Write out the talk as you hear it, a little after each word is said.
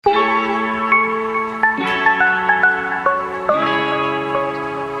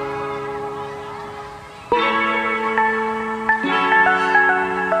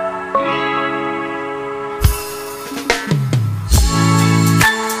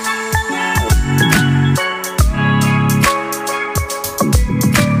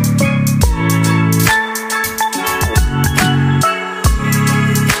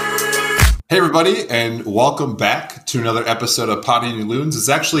everybody, and welcome back to another episode of Potting Your Loons. It's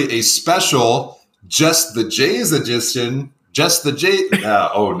actually a special Just the Jays edition. Just the Jays.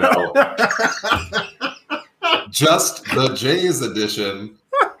 Oh, no. Just the Jays edition.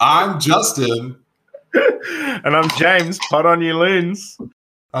 I'm Justin. And I'm James. Pot on your loons.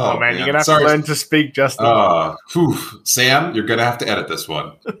 Oh man, you're going to have to learn to speak, Justin. Sam, you're going to have to edit this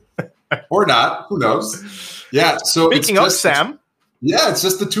one. Or not. Who knows? Yeah, so Speaking of Sam. Yeah, it's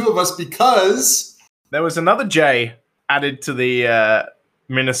just the two of us because there was another J added to the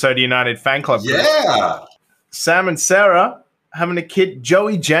Minnesota United fan club group. Yeah. Sam and Sarah having a kid,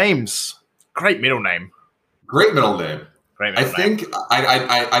 Joey James. Great middle name. I think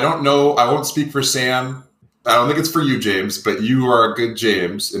I don't know. I won't speak for Sam. I don't think it's for you, James, but you are a good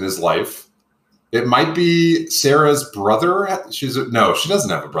James in his life. It might be Sarah's brother. She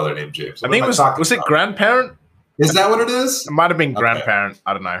doesn't have a brother named James. I think was it grandparent? Is that what it is? It might have been grandparent. Okay.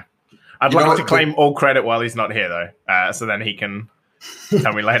 I don't know. I'd like to claim all credit while he's not here, though, so then he can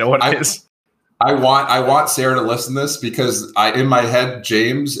tell me later what it is. I want Sarah to listen to this because in my head,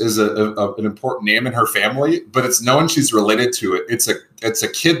 James is an important name in her family, but it's no one she's related to. It's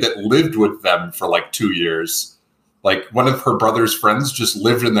a kid that lived with them for like 2 years. Like one of her brother's friends just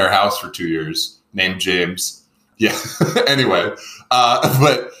lived in their house for 2 years, named James. Yeah. Anyway,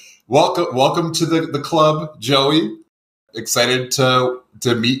 but welcome to the club, Joey. Excited to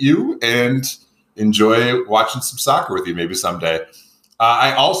meet you and enjoy watching some soccer with you maybe someday.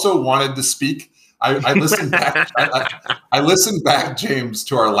 I also wanted to speak. I listened back. I listened back, James,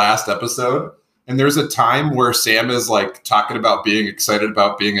 to our last episode, and there's a time where Sam is like talking about being excited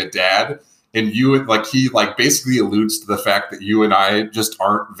about being a dad, and he basically alludes to the fact that you and I just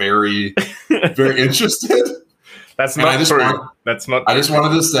aren't very, very interested. That's not true. That's not. I just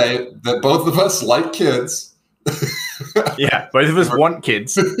wanted to say that both of us like kids. Yeah, both of us want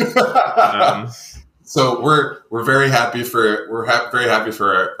kids. So we're very happy for our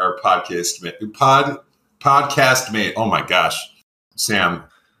podcast mate. Oh my gosh, Sam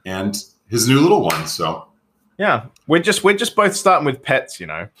and his new little one. So yeah, we're just both starting with pets. You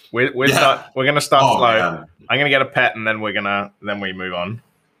know, we're gonna start slow. Man. I'm gonna get a pet, and then we move on.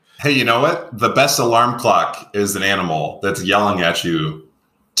 Hey, you know what? The best alarm clock is an animal that's yelling at you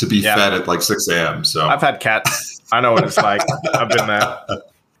to be fed at like 6 a.m. So I've had cats. I know what it's like. I've been there.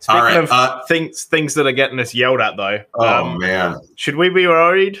 Speaking of things that are getting us yelled at, though. Oh, man. Should we be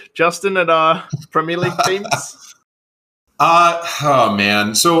worried, Justin, at our Premier League teams? Oh,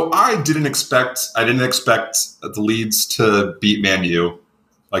 man. So I didn't expect the Leeds to beat Man U.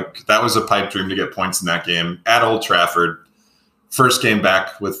 Like, that was a pipe dream to get points in that game at Old Trafford. First game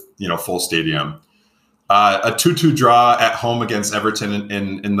back with, full stadium. A 2-2 draw at home against Everton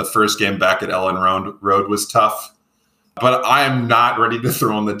in the first game back at Ellen Road was tough. But I am not ready to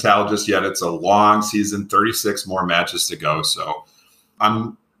throw in the towel just yet. It's a long season, 36 more matches to go. So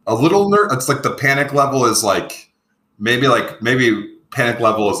I'm a little nervous. It's like the panic level is maybe panic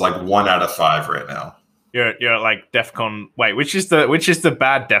level is like 1 out of 5 right now. You're like DEFCON. Wait, which is the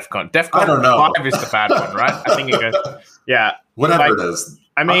bad DEFCON? DEFCON I don't know. 5 is the bad one, right? I think it goes. Yeah, whatever it is.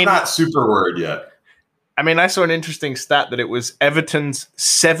 I'm not super worried yet. I mean, I saw an interesting stat that it was Everton's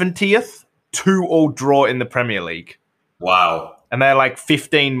 70th 2-2 draw in the Premier League. Wow. And they're like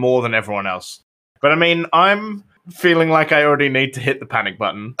 15 more than everyone else. But I mean, I'm feeling like I already need to hit the panic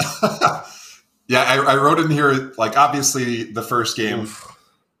button. Yeah, I wrote in here, like, obviously the first game,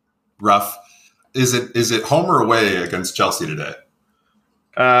 rough. Is it home or away against Chelsea today?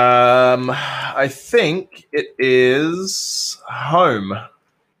 I think it is home.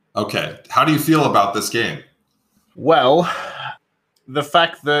 Okay. How do you feel about this game? Well, the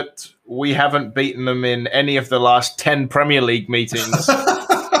fact that we haven't beaten them in any of the last 10 Premier League meetings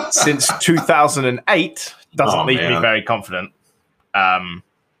since 2008 doesn't leave me very confident. And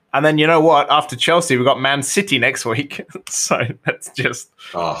then you know what? After Chelsea, we've got Man City next week. So that's just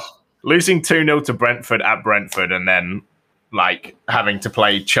losing 2-0 to Brentford at Brentford and then having to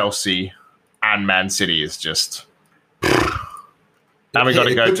play Chelsea and Man City is just... And we got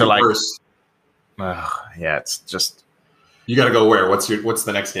to go to it's just... You got to go where? What's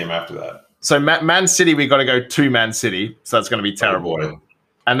the next game after that? So Man City, we got to go to Man City. So that's going to be terrible. Oh,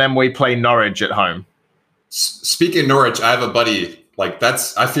 and then we play Norwich at home. Speaking of Norwich, I have a buddy.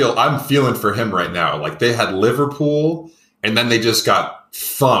 I'm feeling for him right now. Like they had Liverpool, and then they just got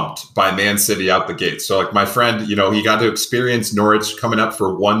thumped by Man City out the gate. So like my friend, he got to experience Norwich coming up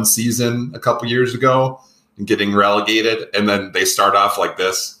for one season a couple years ago and getting relegated, and then they start off like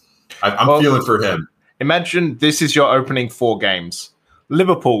this. I'm feeling for him. Imagine this is your opening 4 games.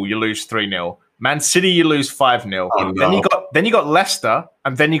 Liverpool, you lose 3-0. Man City, you lose 5-0. Oh, no. Then you got Leicester,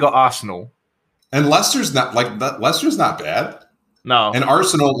 and then you got Arsenal. And Leicester's not like that. Leicester's not bad. No. And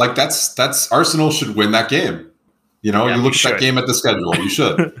Arsenal, like that's Arsenal should win that game. You know, you look at that game at the schedule. You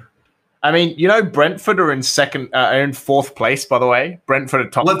should. I mean, Brentford are in fourth place. By the way, Brentford are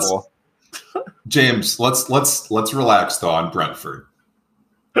top 4. James, let's relax though on Brentford.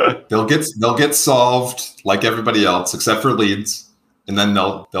 They'll get solved like everybody else except for Leeds, and then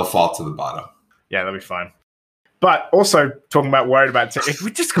they'll fall to the bottom. Yeah, they'll be fine. But also talking about worried about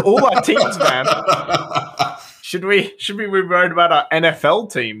we just got all our teams, man. Should we be worried about our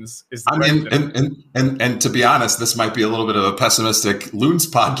NFL teams? And to be honest, this might be a little bit of a pessimistic Loons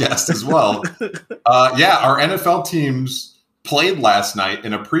podcast as well. Our NFL teams played last night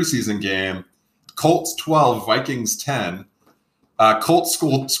in a preseason game. Colts 12, Vikings 10. Colts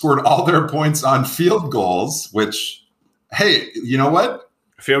scored all their points on field goals, which, hey, you know what?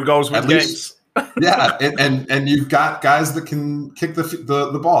 Field goals win games. Yeah, and you've got guys that can kick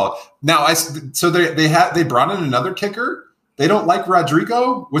the ball. Now, they brought in another kicker. They don't like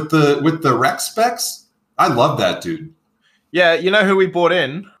Rodrigo with the rec specs. I love that dude. Yeah, you know who we brought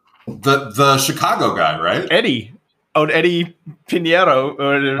in? The Chicago guy, right? Eddie Pinheiro,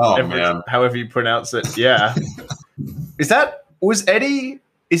 or however you pronounce it. Yeah, is Eddie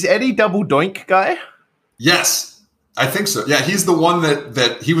double doink guy? Like I think so. Yeah, he's the one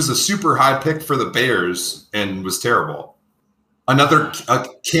that he was a super high pick for the Bears and was terrible. Another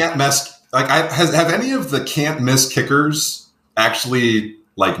can't miss. Like, have any of the can't miss kickers actually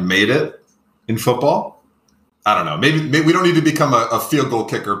like made it in football? I don't know. Maybe we don't need to become a field goal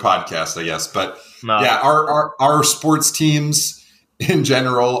kicker podcast, I guess. But yeah, our sports teams in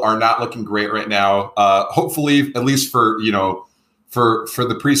general are not looking great right now. Hopefully, at least for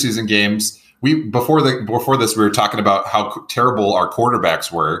the preseason games. Before this, we were talking about how terrible our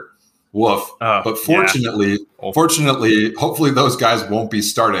quarterbacks were. Woof. But fortunately, hopefully those guys won't be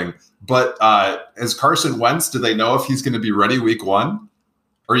starting. But as Carson Wentz, do they know if he's going to be ready week 1?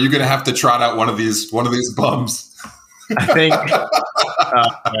 Or are you going to have to trot out one of these bums? I think,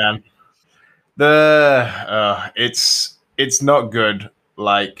 man, it's not good.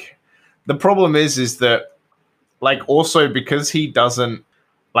 Like, the problem is that, like, also because he doesn't.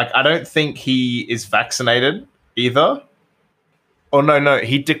 Like, I don't think he is vaccinated either. Oh, no.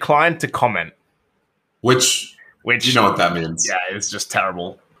 He declined to comment. Which you know what that means. Yeah, it's just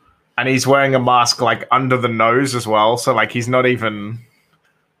terrible. And he's wearing a mask, like, under the nose as well. So, like, he's not even...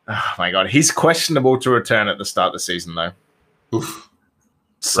 Oh, my God. He's questionable to return at the start of the season, though. Oof.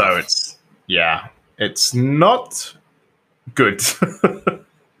 So it's not good.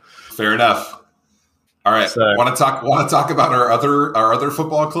 Fair enough. All right. So, want to talk about our other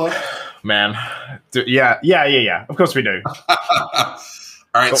football club? Man, yeah. Of course we do. All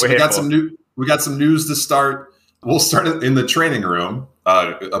right. So we got some news to start. We'll start it in the training room,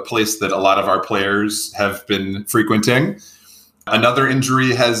 a place that a lot of our players have been frequenting. Another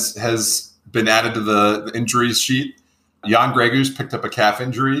injury has been added to the injury sheet. Jan Gregus picked up a calf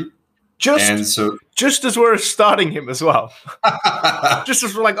injury. Just as we're starting him as well. Just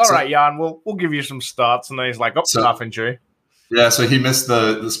as we're like, all right, Jan, we'll give you some starts. And then he's like, calf injury. Yeah, so he missed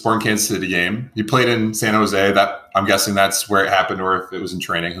the Sporting Kansas City game. He played in San Jose. I'm guessing that's where it happened, or if it was in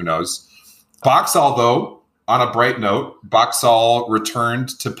training, who knows. Boxall, though, on a bright note, Boxall returned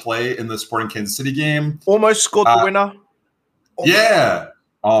to play in the Sporting Kansas City game. Almost scored the winner. Yeah,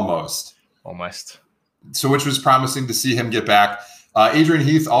 almost. So which was promising to see him get back. Adrian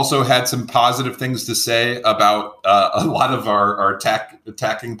Heath also had some positive things to say about a lot of our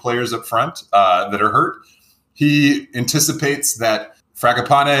attacking players up front that are hurt. He anticipates that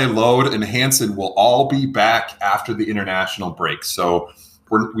Fragapane, Lode, and Hansen will all be back after the international break. So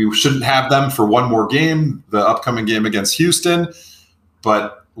we shouldn't have them for one more game, the upcoming game against Houston,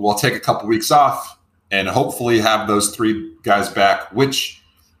 but we'll take a couple weeks off and hopefully have those 3 guys back, which,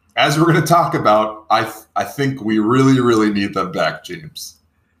 as we're going to talk about, I think we really, really need them back, James.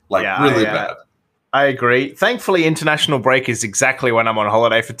 Bad. I agree. Thankfully, international break is exactly when I'm on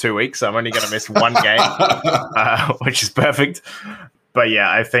holiday for 2 weeks. So I'm only going to miss one game, which is perfect. But yeah,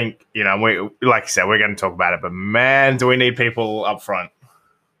 I think, like I said, we're going to talk about it. But man, do we need people up front?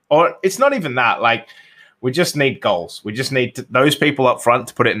 Or it's not even that. Like, we just need goals. We just need those people up front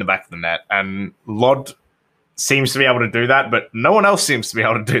to put it in the back of the net. And Lod seems to be able to do that, but no one else seems to be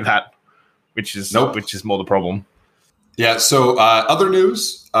able to do that, which is more the problem. Yeah. So other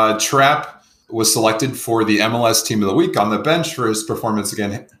news: Trapp was selected for the MLS Team of the Week on the bench for his performance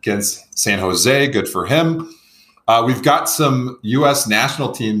against San Jose. Good for him. We've got some U.S.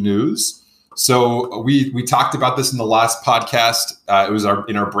 national team news. So we talked about this in the last podcast. It was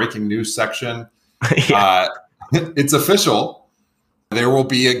in our breaking news section. It's official. There will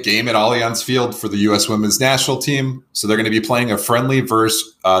be a game at Allianz Field for the U.S. women's national team. So they're going to be playing a friendly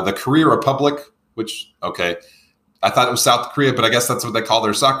versus the Korea Republic, which, okay, I thought it was South Korea, but I guess that's what they call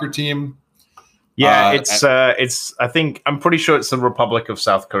their soccer team. Yeah, I'm pretty sure it's the Republic of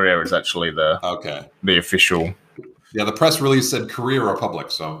South Korea is actually the official. Yeah, the press release said Korea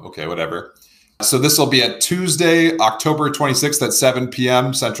Republic, so okay, whatever. So this will be at Tuesday, October 26th at 7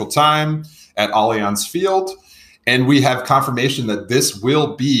 p.m. Central Time at Allianz Field. And we have confirmation that this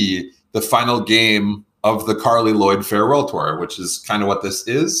will be the final game of the Carly Lloyd Farewell Tour, which is kind of what this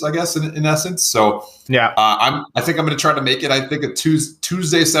is, I guess, in essence. So yeah, I think I'm going to try to make it. I think a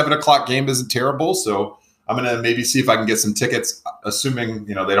Tuesday 7:00 game isn't terrible. So I'm going to maybe see if I can get some tickets, assuming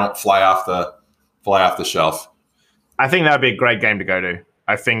they don't fly off the shelf. I think that would be a great game to go to.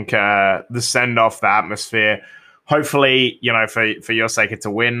 I think the send off, the atmosphere. Hopefully, for your sake, it's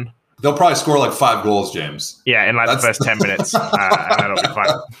a win. They'll probably score like 5 goals, James. Yeah, in the first 10 minutes, and that'll be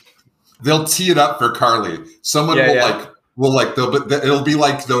fine. They'll tee it up for Carly. Someone it'll be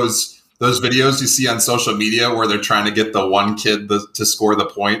like those videos you see on social media where they're trying to get the one kid to score the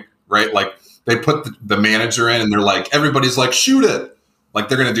point, right? Like they put the manager in and they're like, everybody's like, shoot it. Like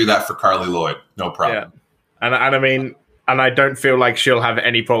they're going to do that for Carly Lloyd. No problem. Yeah. And I don't feel like she'll have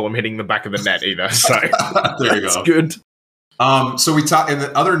any problem hitting the back of the net either. So there you go. That's good. So we talked in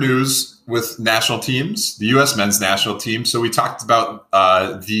the other news with national teams, the U.S. men's national team. So we talked about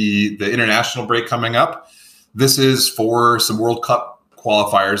the international break coming up. This is for some World Cup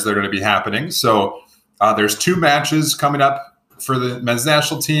qualifiers that are going to be happening. So there's 2 matches coming up for the men's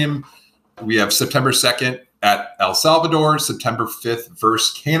national team. We have September 2nd at El Salvador, September 5th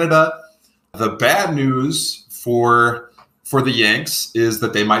versus Canada. The bad news for the Yanks is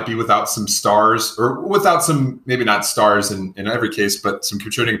that they might be without some stars, or without some, maybe not stars in every case, but some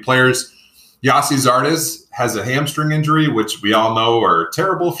contributing players. Yassi Zardes has a hamstring injury, which we all know are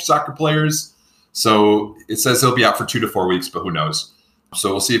terrible for soccer players. So it says he'll be out for 2 to 4 weeks, but who knows?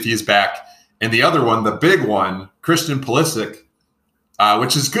 So we'll see if he's back. And the other one, the big one, Christian Pulisic,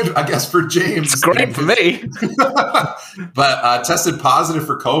 which is good, I guess, for James. It's great for me. But tested positive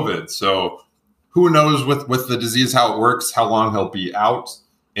for COVID. So who knows with the disease, how it works, how long he'll be out.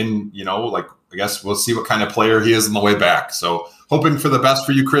 And, I guess we'll see what kind of player he is on the way back. So hoping for the best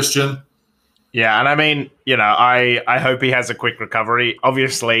for you, Christian. Yeah, and I hope he has a quick recovery.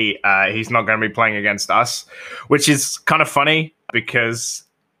 Obviously, he's not going to be playing against us, which is kind of funny because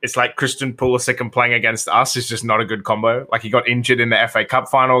it's like Christian Pulisic and playing against us is just not a good combo. Like he got injured in the FA Cup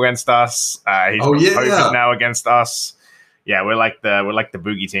final against us. He's COVID now against us. Yeah, we're like the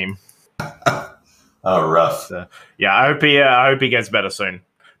boogie team. Oh, rough. So, yeah, I hope he gets better soon.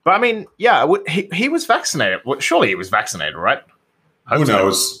 But he was vaccinated. Surely he was vaccinated, right? Who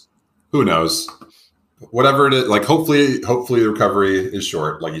knows? Who knows? Whatever it is, like hopefully the recovery is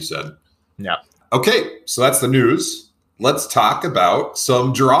short, like you said. Yeah. Okay, so that's the news. Let's talk about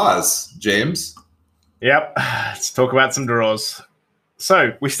some draws, James. Yep, let's talk about some draws.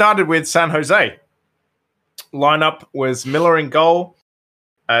 So we started with San Jose. Lineup was Miller in goal.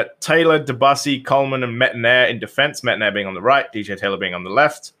 Taylor, Debussy, Coleman, and Metanire in defense. Metanire being on the right, DJ Taylor being on the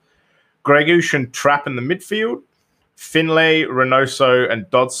left. Gregush and Trapp in the midfield. Finlay, Reynoso, and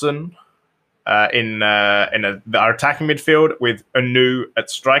Dodson in our attacking midfield with Anu at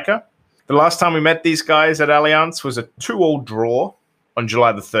striker. The last time we met these guys at Allianz was a 2-2 draw on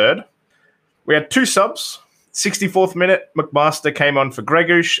July the 3rd. We had 2 subs. 64th minute, McMaster came on for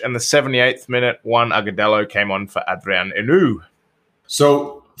Gregush, and the 78th minute, Juan Agudelo came on for Adrian Anu.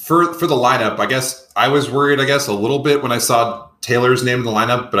 So for the lineup, I guess I was worried, a little bit when I saw Taylor's name in the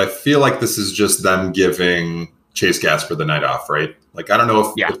lineup, but I feel like this is just them giving Chase Gasper the night off, right? Like, I don't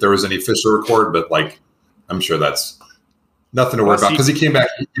know if there was any official record, but I'm sure that's nothing to worry about because he came back,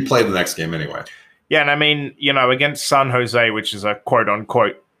 he played the next game anyway. Yeah, and against San Jose, which is a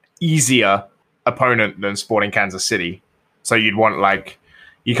quote-unquote easier opponent than Sporting Kansas City, so you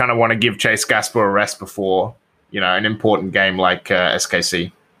kind of want to give Chase Gasper a rest before an important game like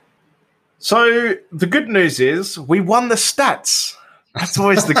SKC. So the good news is we won the stats. That's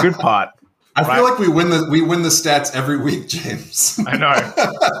always the good part. I feel like we win the stats every week, James. I know.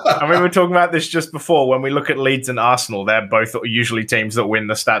 I mean, we were talking about this just before. When we look at Leeds and Arsenal, they're both usually teams that win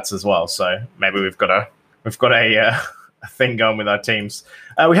the stats as well. So maybe we've got a thing going with our teams.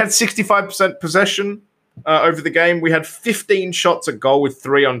 We had 65% possession over the game. We had 15 shots at goal with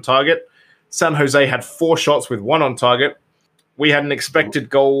 3 on target. San Jose had 4 shots with 1 on target. We had an expected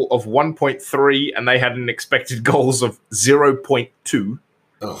goal of 1.3, and they had an expected goals of 0.2.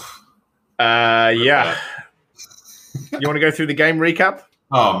 Yeah. You want to go through the game recap?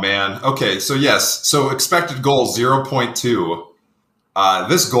 Oh, man. Okay, so yes. So expected goals, 0.2.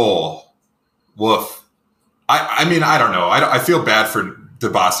 This goal, woof. I mean, I don't know. I feel bad for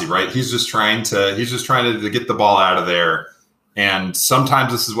Debasi, right? He's just trying to get the ball out of there. And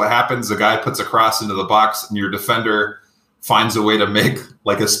sometimes this is what happens. The guy puts a cross into the box and your defender finds a way to make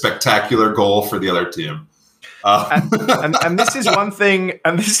like a spectacular goal for the other team. And this is one thing.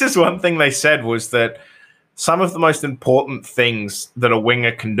 And this is one thing they said was that some of the most important things that a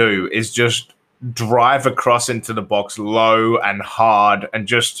winger can do is just drive across into the box low and hard and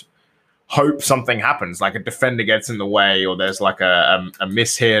just hope something happens, like a defender gets in the way, or there's like a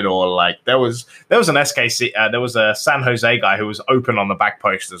mishit, or like there was an SKC, there was a San Jose guy who was open on the back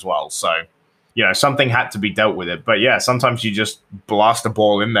post as well. So, something had to be dealt with it. But yeah, sometimes you just blast a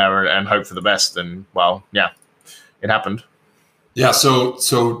ball in there and hope for the best. And well, yeah, it happened. Yeah.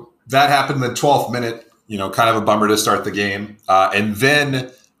 So that happened in the 12th minute. Kind of a bummer to start the game, and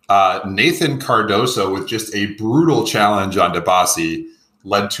then Nathan Cardoso with just a brutal challenge on Debasi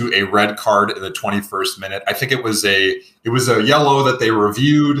led to a red card in the 21st minute. I think it was a yellow that they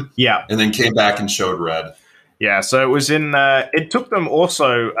reviewed, and then came back and showed red. Yeah, so it was it took them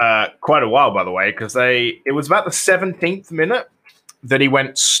also quite a while, by the way, because it was about the 17th minute that he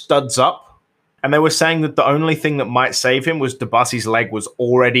went studs up, and they were saying that the only thing that might save him was Debasi's leg was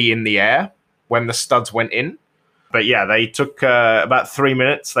already in the air when the studs went in. But yeah, they took about 3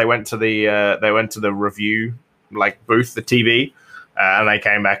 minutes. They went to the review booth, the TV. And they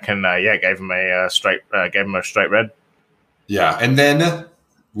came back and gave him a straight red. Yeah, and then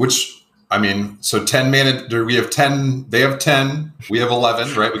so 10 man. We have 10. They have 10. We have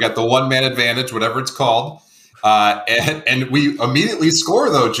 11. Right? We got the 1 man advantage, whatever it's called. And we immediately score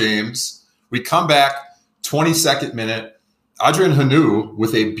though, James. We come back 22nd minute. Adrian Hanu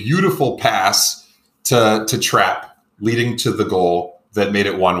with a beautiful pass to Trapp, leading to the goal that made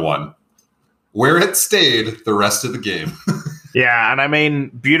it 1-1. Where it stayed the rest of the game. Yeah, and I mean,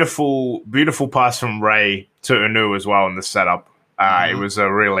 beautiful pass from Ray to Anu as well in the setup. It was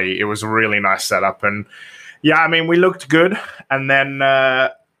a really nice setup, and yeah, I mean, we looked good, and then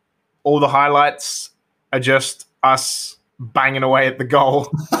all the highlights are just us banging away at the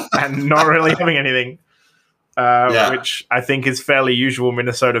goal and not really having anything, which I think is fairly usual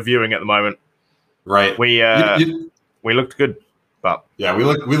Minnesota viewing at the moment. Right, we looked good. But yeah, we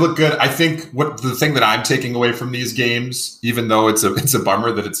look good. I think the thing that I'm taking away from these games, even though it's a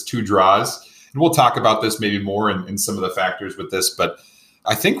bummer that it's 2 draws, and we'll talk about this maybe more in some of the factors with this, but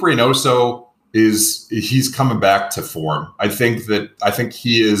I think Reynoso he's coming back to form. I think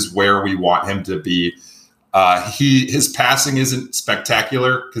he is where we want him to be. His passing isn't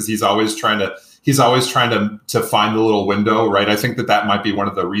spectacular because he's always trying to find the little window, right? I think that might be one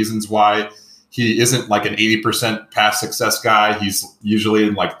of the reasons why he isn't like an 80% pass success guy. He's usually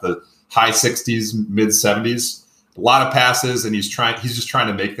in like the high 60s, mid 70s. A lot of passes, and he's just trying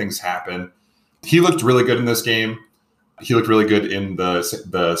to make things happen. He looked really good in this game. He looked really good in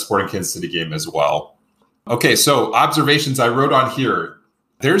the Sporting Kansas City game as well. Okay, so observations I wrote on here.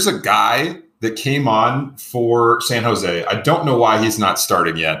 There's a guy that came on for San Jose. I don't know why he's not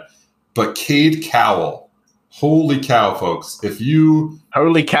starting yet, but Cade Cowell. Holy cow, folks.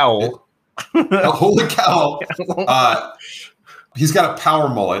 Holy cow. Holy cow. He's got a power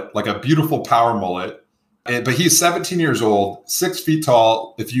mullet, like a beautiful power mullet. But he's 17 years old, 6 feet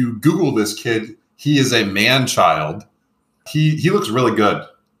tall. If you Google this kid, he is a man child. He looks really good.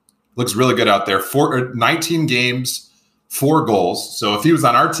 Looks really good out there. 19 games, 4 goals. So if he was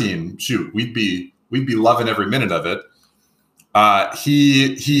on our team, shoot, we'd be loving every minute of it.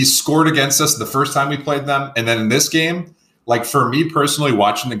 He scored against us the first time we played them, and then in this game, like for me personally,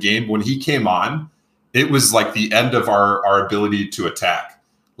 watching the game, when he came on, it was like the end of our ability to attack.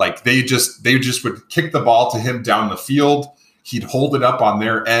 Like they just would kick the ball to him down the field. He'd hold it up on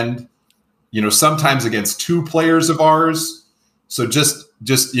their end, sometimes against 2 players of ours. So just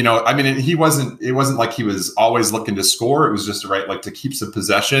I mean, it wasn't like he was always looking to score. It was just like to keep some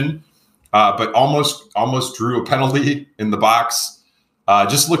possession, but almost drew a penalty in the box.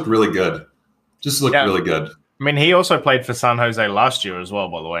 Just looked really good. Really good. I mean, he also played for San Jose last year as well,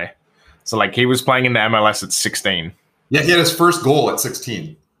 by the way. So, he was playing in the MLS at 16. Yeah, he had his first goal at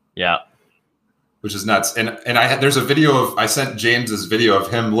 16. Yeah. Which is nuts. And there's a video I sent James this video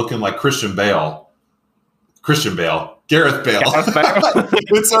of him looking like Gareth Bale. It's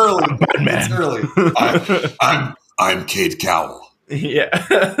early. It's early. I'm Cade Cowell. Yeah.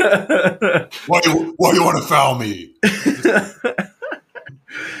 Why do you want to foul me?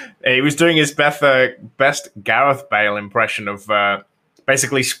 He was doing his best Gareth Bale impression of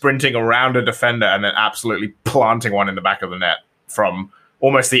basically sprinting around a defender and then absolutely planting one in the back of the net from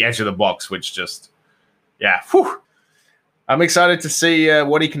almost the edge of the box, which just, yeah. Whew. I'm excited to see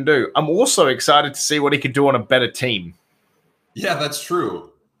what he can do. I'm also excited to see what he could do on a better team. Yeah, that's true.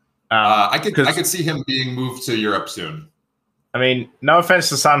 I could see him being moved to Europe soon. I mean, no offense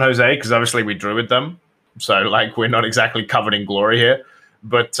to San Jose, because obviously we drew with them, so like we're not exactly covered in glory here.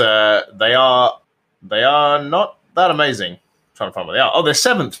 But they are not that amazing. I'm trying to find where they are. Oh, they're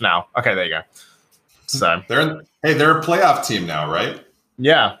 7th now. Okay, there you go. So they're a playoff team now, right?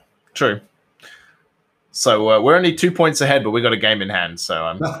 Yeah, true. So we're only 2 points ahead, but we got a game in hand,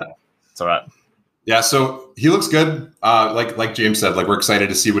 so it's all right. Yeah, so he looks good. Like James said, like we're excited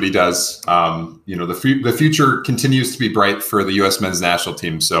to see what he does. The future continues to be bright for the U.S. men's national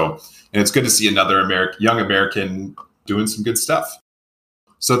team. So, and it's good to see another young American doing some good stuff.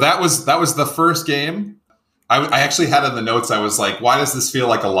 So that was the first game. I actually had in the notes. I was like, why does this feel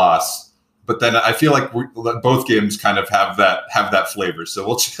like a loss? But then I feel like both games kind of have that flavor. So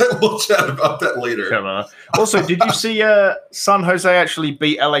we'll chat about that later. Also, did you see San Jose actually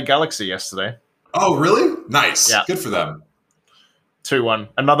beat LA Galaxy yesterday? Oh, really? Nice. Yeah. Good for them. 2-1.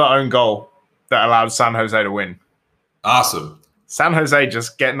 Another own goal that allowed San Jose to win. Awesome. San Jose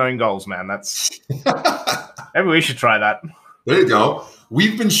just getting own goals, man. That's maybe we should try that. There you go.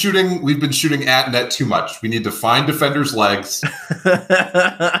 We've been shooting at net too much. We need to find defenders' legs.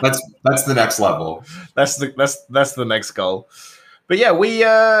 That's the next level. That's the next goal. But yeah, we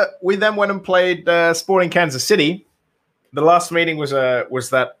then went and played Sporting Kansas City. The last meeting was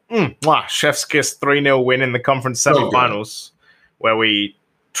that chef's kiss 3-0 win in the conference semifinals, where we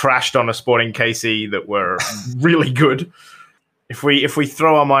trashed on a Sporting KC that were really good. If we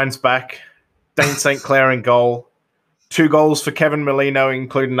throw our minds back, Dane St. Clair in goal. 2 goals for Kevin Molino,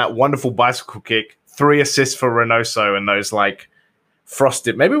 including that wonderful bicycle kick. 3 assists for Reynoso and those like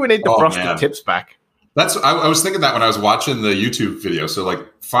frosted. Maybe we need the frosted tips back. I was thinking that when I was watching the YouTube video. So like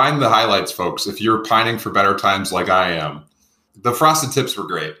find the highlights, folks, if you're pining for better times like I am. The frosted tips were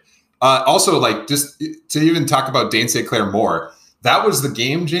great. Also, like just to even talk about Dane St. Clair more, that was the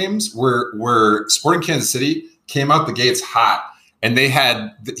game, James, where Sporting Kansas City came out the gates hot, and he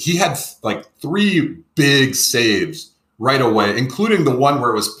had like 3 big saves right away, including the one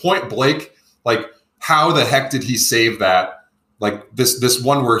where it was point blank. Like, how the heck did he save that? Like this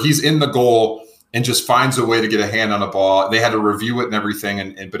one where he's in the goal and just finds a way to get a hand on a ball. They had to review it and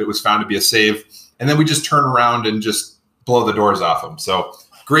everything, but it was found to be a save. And then we just turn around and just blow the doors off him. So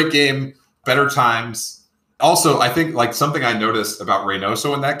great game, better times. Also, I think like something I noticed about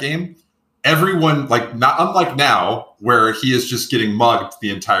Reynoso in that game, everyone, like not unlike now where he is just getting mugged the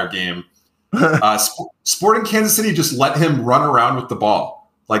entire game. Sporting Kansas City just let him run around with the ball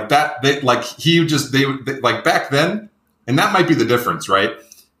like that. They like back then, and that might be the difference, right?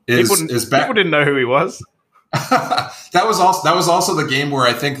 People didn't know who he was. That was also the game where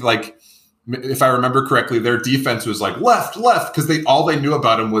I think, like, if I remember correctly, their defense was like left because all they knew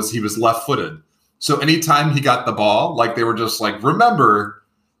about him was he was left-footed. So anytime he got the ball, like they were just like, remember,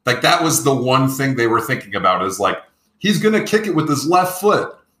 like that was the one thing they were thinking about is like he's gonna kick it with his left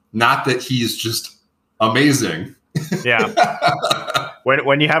foot. Not that he's just amazing. Yeah.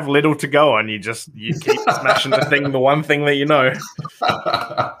 When you have little to go on, you keep smashing the one thing that you know.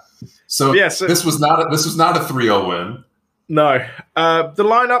 So this was not a 3-0 win. No. The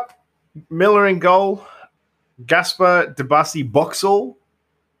lineup: Miller in goal, Gasper, Debasi, Boxall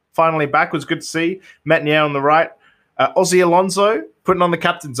finally back, was good to see. Metnier on the right, Ozzy Alonso putting on the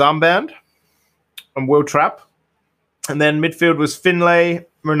captain's armband, and Will Trapp. And then midfield was Finlay,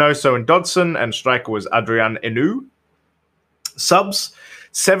 Reynoso, and Dodson, and striker was Adrian Enu. Subs,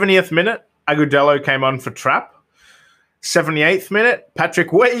 70th minute, Agudelo came on for Trapp. 78th minute,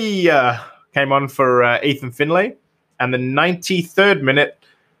 Patrick Way came on for Ethan Finlay. And the 93rd minute,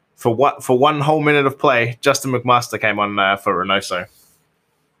 for one whole minute of play, Justin McMaster came on for Reynoso.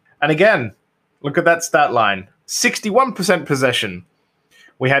 And again, look at that stat line. 61% possession.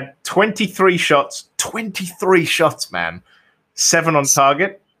 We had 23 shots. 23 shots, man. 7 on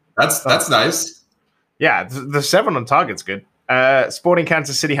target. That's nice. Yeah, the 7 on target's good. Sporting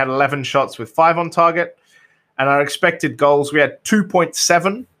Kansas City had 11 shots with 5 on target. And our expected goals, we had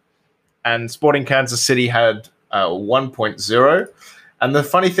 2.7. And Sporting Kansas City had 1.0. And the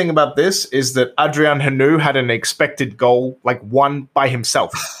funny thing about this is that Adrian Hanu had an expected goal, like 1 by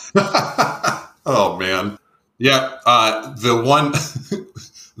himself. Oh, man. Yeah, the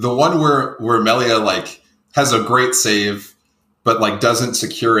one where Melia like has a great save, but like doesn't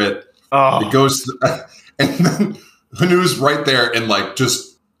secure it. Oh. It goes, and then Hanu's right there in like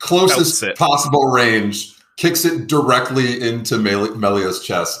just closest possible range, kicks it directly into Melia's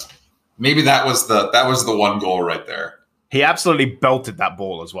chest. Maybe that was the one goal right there. He absolutely belted that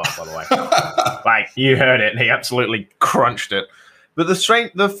ball as well, by the way. Like, you heard it, and he absolutely crunched it. But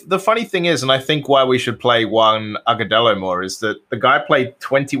the funny thing is, and I think why we should play Juan Agudelo more, is that the guy played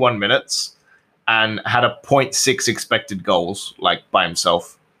 21 minutes and had a 0.6 expected goals, like, by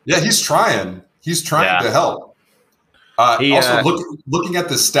himself. Yeah, he's trying. He's trying to help. Also, looking at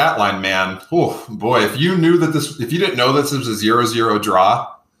the stat line, man. Oh boy, if you didn't know this was a 0-0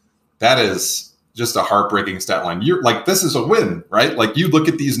 draw, that is just a heartbreaking stat line. You're like, this is a win, right? Like, you look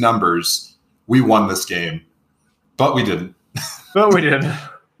at these numbers, we won this game, but we didn't. Oh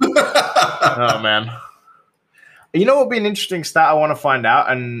man. You know what would be an interesting stat I want to find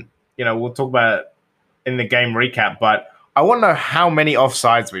out, and we'll talk about it in the game recap, but I want to know how many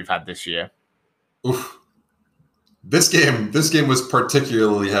offsides we've had this year. Oof. This game was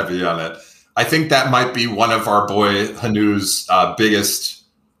particularly heavy on it. I think that might be one of our boy Hanu's biggest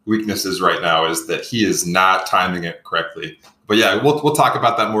weaknesses right now, is that he is not timing it correctly. But yeah, we'll talk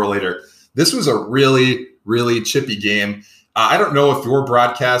about that more later. This was a really, really chippy game. I don't know if your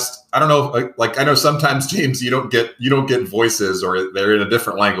broadcast, I don't know, like I know sometimes, James, you don't get voices, or they're in a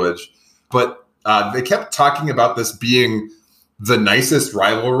different language, but they kept talking about this being the nicest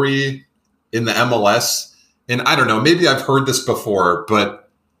rivalry in the MLS. And I don't know, maybe I've heard this before, but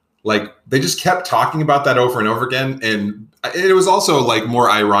like they just kept talking about that over and over again. And it was also like more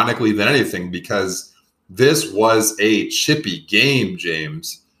ironically than anything, because this was a chippy game,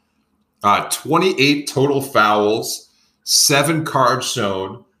 James. 28 total fouls, 7 cards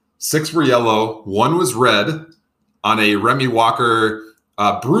shown, 6 were yellow, 1 was red on a Remy Walker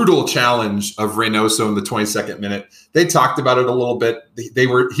brutal challenge of Reynoso in the 22nd minute. They talked about it a little bit.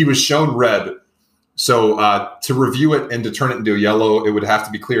 He was shown red. So to review it and to turn it into a yellow, it would have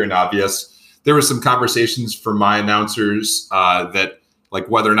to be clear and obvious. There were some conversations from my announcers that, like,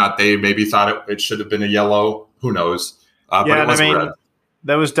 whether or not they maybe thought it should have been a yellow. Who knows? But it was red.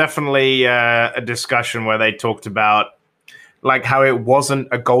 There was definitely a discussion where they talked about like how it wasn't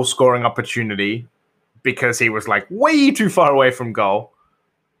a goal scoring opportunity because he was like way too far away from goal.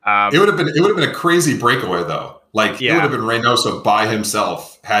 It would have been a crazy breakaway though. Like it would have been Reynoso by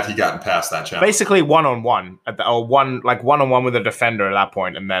himself had he gotten past that challenge. Basically one-on-one one-on-one with a defender at that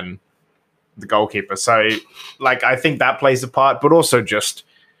point, and then the goalkeeper. So like I think that plays a part, but also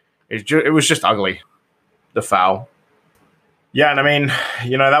it was just ugly, the foul. Yeah, and I mean,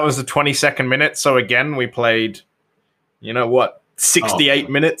 that was the 22nd minute. So again, we played, 68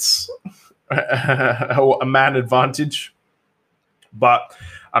 minutes, a man advantage. But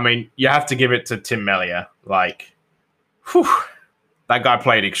I mean, you have to give it to Tim Melia. Like, that guy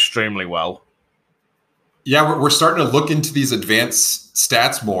played extremely well. Yeah, we're starting to look into these advanced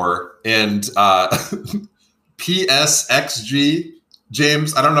stats more. And PSXG,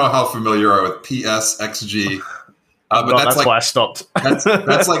 James, I don't know how familiar you are with PSXG. But that's like, why I stopped. that's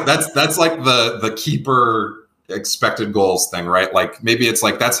like the keeper expected goals thing, right? Like maybe it's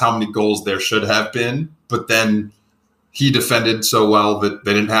like that's how many goals there should have been, but then he defended so well that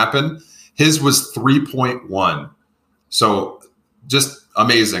they didn't happen. His was 3.1. So just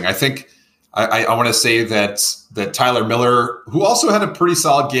amazing. I think I want to say that Tyler Miller, who also had a pretty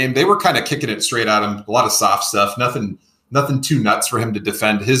solid game, they were kind of kicking it straight at him. A lot of soft stuff, nothing too nuts for him to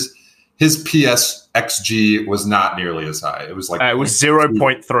defend. His PSXG was not nearly as high. It was like it was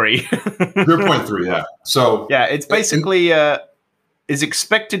 0.3. 0.3, yeah. So yeah, it's basically is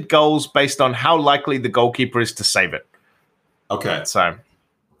expected goals based on how likely the goalkeeper is to save it. Okay. So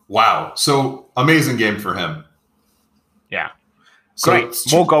wow. So amazing game for him. Yeah. Great.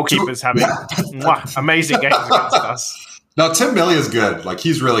 More goalkeepers having amazing games against us. Now Tim Melia is good. Like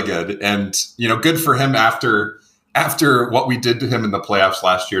he's really good. And good for him after what we did to him in the playoffs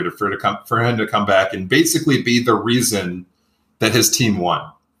last year for him to come back and basically be the reason that his team won.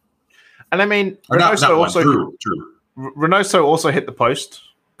 And I mean, Reynoso also hit the post.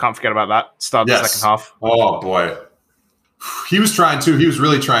 Can't forget about that. Started the second half. Oh boy. He was trying to. He was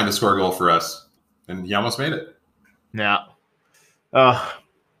really trying to score a goal for us. And he almost made it. Yeah. But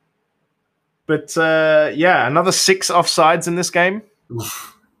another 6 offsides in this game.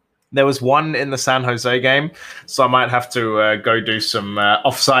 Oof. There was 1 in the San Jose game, so I might have to go do some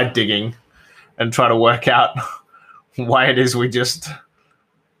offside digging and try to work out why it is we just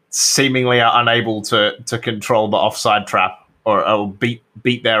seemingly are unable to control the offside trap or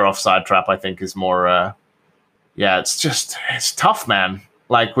beat their offside trap. I think is more. It's tough, man.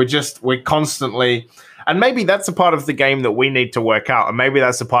 Like we're constantly, and maybe that's a part of the game that we need to work out, and maybe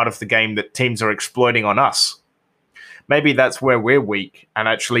that's a part of the game that teams are exploiting on us. Maybe that's where we're weak, and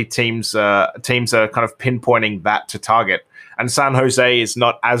actually teams are kind of pinpointing that to target. And San Jose is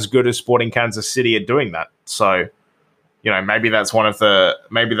not as good as Sporting Kansas City at doing that. So maybe that's one of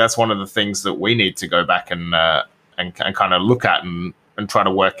the things that we need to go back and kind of look at and try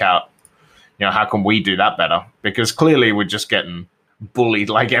to work out. How can we do that better? Because clearly we're just getting bullied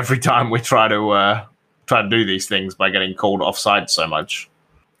like every time we try to do these things by getting called offside so much.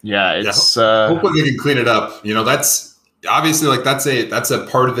 Yeah, it's hopefully they can clean it up. That's obviously like that's a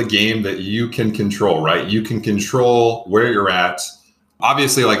part of the game that you can control, right? You can control where you're at.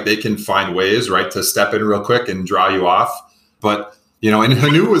 Obviously, like they can find ways, right, to step in real quick and draw you off. But and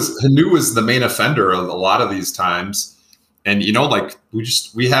Hanu was the main offender a lot of these times. And like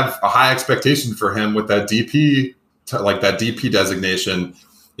we have a high expectation for him with that DP, like that DP designation.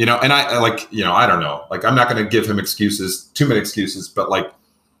 And I I don't know. Like I'm not going to give him too many excuses, but like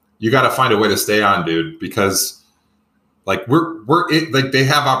you got to find a way to stay on, dude, because like like they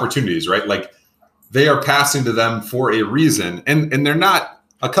have opportunities, right? Like they are passing to them for a reason, and they're not.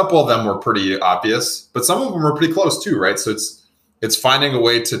 A couple of them were pretty obvious, but some of them were pretty close too, right? So it's finding a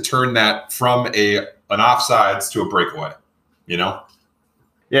way to turn that from an offsides to a breakaway, Yeah,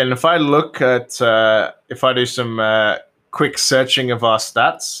 and if I look at if I do some quick searching of our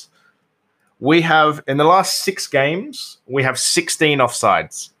stats, we have in the last 6 games we have 16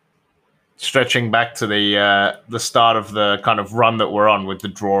 offsides, stretching back to the start of the kind of run that we're on with the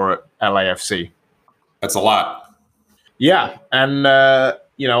draw at LAFC. That's a lot. Yeah, and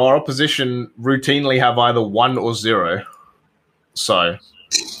our opposition routinely have either 1 or 0. So,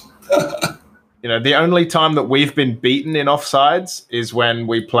 the only time that we've been beaten in offsides is when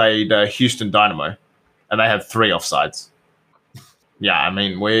we played Houston Dynamo, and they had 3 offsides. Yeah, I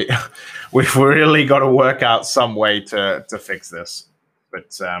mean we've really got to work out some way to fix this.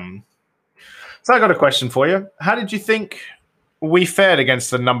 But so I got a question for you. How did you think we fared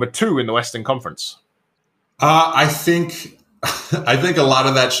against the number 2 in the Western Conference? I think a lot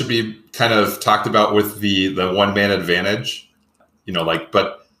of that should be kind of talked about with the one-man advantage,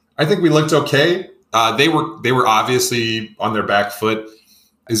 but I think we looked okay. They were obviously on their back foot.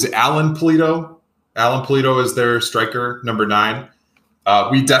 Is it Alan Polito? Alan Polito is their striker, number 9.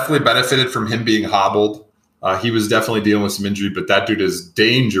 We definitely benefited from him being hobbled. He was definitely dealing with some injury, but that dude is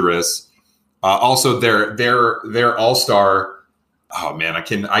dangerous. Also, their all-star. Oh man, I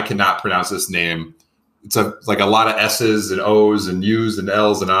cannot pronounce this name. It's like a lot of S's and O's and U's and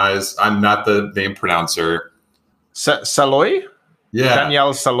L's and I's. I'm not the name pronouncer. Saloy? Yeah.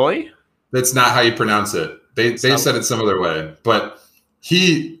 Daniel Saloy? That's not how you pronounce it. They said it some other way. But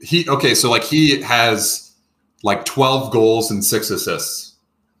he has like 12 goals and 6 assists.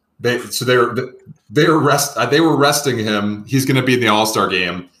 They were resting him. He's going to be in the All-Star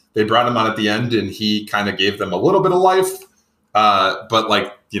game. They brought him on at the end, and he kind of gave them a little bit of life. But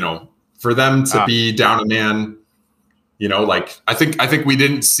for them to be down a man, I think we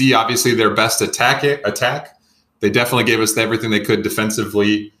didn't see obviously their best attack. They definitely gave us everything they could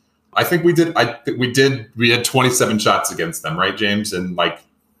defensively. I think we did. We had 27 shots against them, right, James? And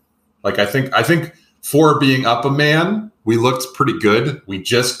I think for being up a man, we looked pretty good. We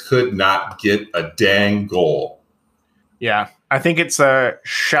just could not get a dang goal. Yeah, I think it's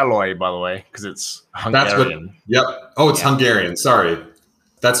Shaloy, by the way, because it's Hungarian. Yep. Oh, it's Hungarian. Sorry.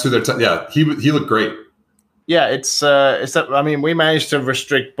 That's who they're. He looked great. Yeah, it's that. I mean, we managed to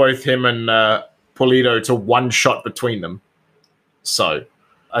restrict both him and Polito to 1 shot between them. So,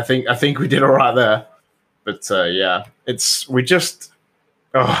 I think we did all right there. But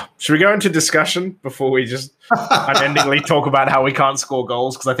should we go into discussion before we just unendingly talk about how we can't score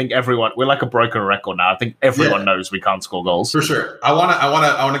goals? Because I think we're like a broken record now. I think everyone knows we can't score goals. For sure. I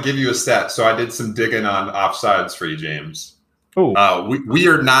want to give you a stat. So I did some digging on offsides for you, James. We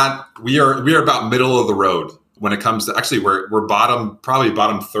are about middle of the road when it comes to, actually we're probably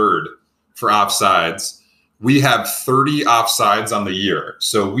bottom 3rd for offsides. We have 30 offsides on the year.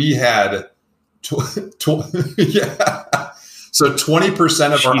 So we had So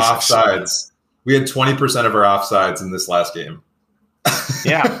 20% of our offsides. We had 20% of our offsides in this last game.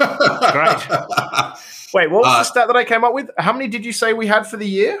 Yeah, great. Wait, what was the stat that I came up with? How many did you say we had for the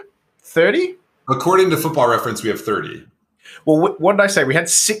year? 30? According to Football Reference, we have 30. Well, what did I say? We had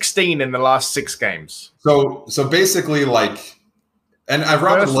 16 in the last 6 games. So basically, like, and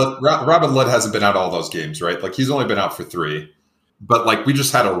Robin Ludd hasn't been out all those games, right? Like, he's only been out for 3. But, like, we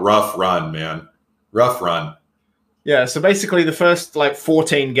just had a rough run, man. Rough run. Yeah, so basically the first,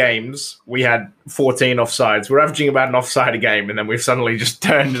 14 games, we had 14 offsides. We're averaging about an offside a game, and then we've suddenly just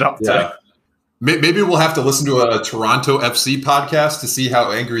turned it up to... Maybe we'll have to listen to a Toronto FC podcast to see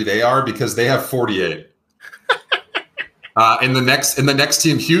how angry they are, because they have 48. In the next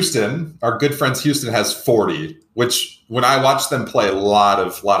team, Houston, our good friends Houston has 40, which when I watch them play, a lot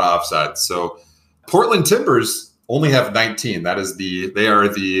of offsides. So Portland Timbers only have 19. They are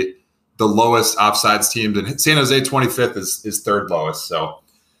the lowest offsides team, and San Jose 25th is third lowest. So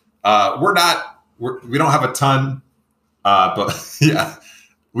we don't have a ton, but yeah,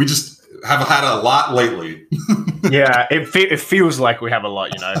 we just have had a lot lately. Yeah, it feels like we have a lot,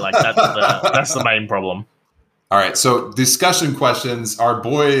 like that's the main problem. All right, so discussion questions. Our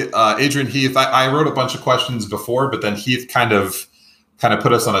boy Adrian Heath. I wrote a bunch of questions before, but then Heath kind of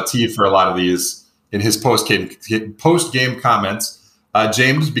put us on a tee for a lot of these in his post game comments.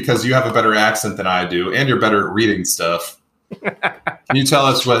 James, because you have a better accent than I do, and you're better at reading stuff, can you tell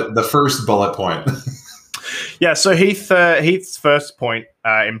us what the first bullet point? Yeah, so Heath's first point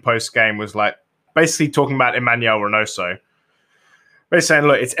in post game was like basically talking about Emmanuel Reynoso. They're saying,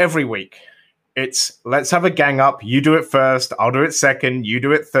 look, it's every week. It's let's have a gang up. You do it first. I'll do it second. You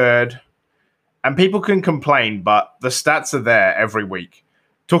do it third. And people can complain, but the stats are there every week.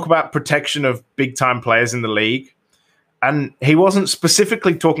 Talk about protection of big-time players in the league. And he wasn't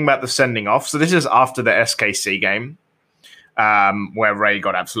specifically talking about the sending off. So this is after the SKC game, where Ray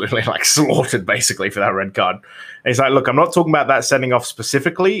got absolutely slaughtered basically for that red card. And he's like, look, I'm not talking about that sending off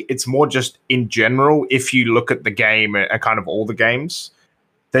specifically. It's more just in general. If you look at the game and kind of all the games,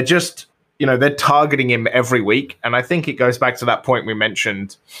 they're just, they're targeting him every week. And I think it goes back to that point we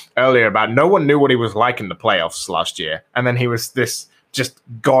mentioned earlier about no one knew what he was like in the playoffs last year. And then he was this just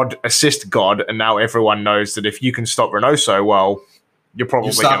assist God. And now everyone knows that if you can stop Reynoso, well, you're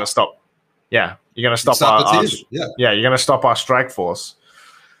probably going to stop. Yeah. You're going to stop our you're going to stop our strike force.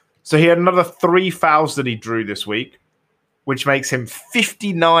 So he had another 3 fouls that he drew this week, which makes him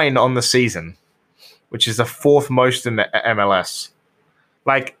 59 on the season, which is the fourth most in the MLS.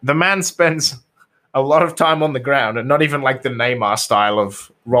 Like, the man spends a lot of time on the ground, and not even like the Neymar style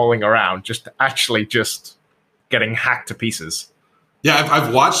of rolling around, just getting hacked to pieces. Yeah,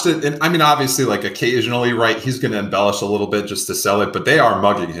 I've watched it, and I mean, obviously, occasionally, right, he's going to embellish a little bit just to sell it, but they are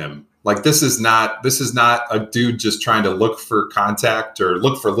mugging him. Like, this is not a dude just trying to look for contact or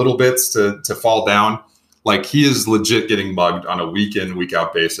look for little bits to fall down. Like, he is legit getting mugged on a week in, week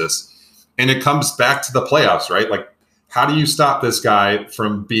out basis. And it comes back to the playoffs, right? Like, how do you stop this guy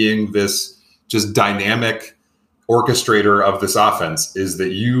from being this just dynamic orchestrator of this offense? Is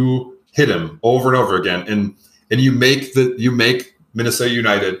that you hit him over and over again, and you make Minnesota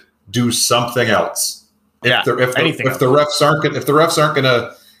United do something else. If the refs aren't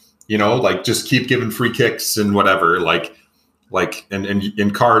gonna, just keep giving free kicks and whatever,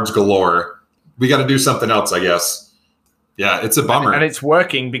 and cards galore, we got to do something else, I guess. Yeah, it's a bummer, and it's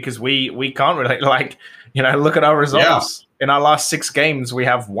working because we can't really look at our results. Yeah. In our last 6 games, we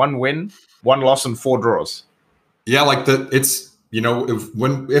have 1 win, 1 loss, and 4 draws. Yeah, if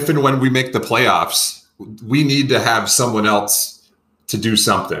and when we make the playoffs, we need to have someone else to do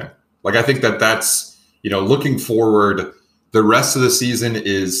something. Like, I think that's looking forward. The rest of the season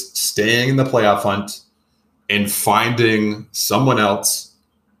is staying in the playoff hunt and finding someone else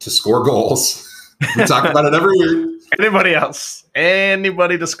to score goals. We talk about it every week.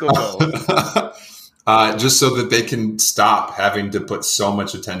 Anybody to score goals. Just so that they can stop having to put so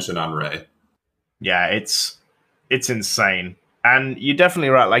much attention on Ray. Yeah, it's insane. And you're definitely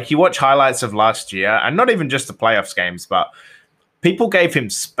right. Like, you watch highlights of last year, and not even just the playoffs games, but people gave him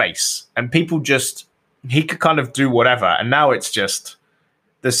space, and he could kind of do whatever. And now it's just,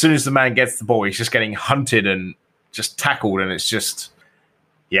 as soon as the man gets the ball, he's just getting hunted and just tackled, and it's just,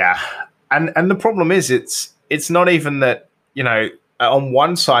 yeah. And the problem is, it's not even that, on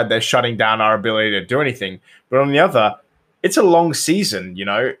one side they're shutting down our ability to do anything, but on the other, it's a long season.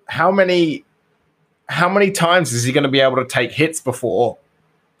 How many times is he going to be able to take hits before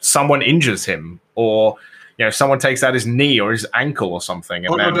someone injures him, or someone takes out his knee or his ankle or something?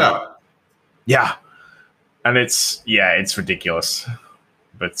 And no doubt. Yeah, and it's ridiculous.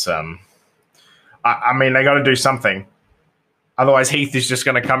 But I mean, they got to do something. Otherwise, Heath is just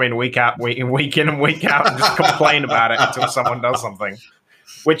going to come in week in and week out and just complain about it until someone does something,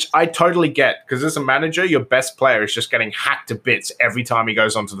 which I totally get, because as a manager, your best player is just getting hacked to bits every time he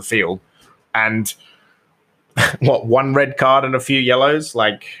goes onto the field. And 1 red card and a few yellows?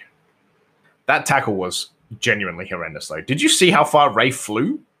 Like, that tackle was genuinely horrendous, though. Did you see how far Ray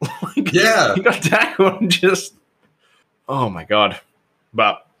flew? Yeah. He got tackled and just... Oh, my God.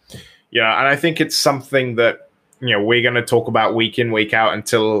 But, and I think it's something that we're going to talk about week in, week out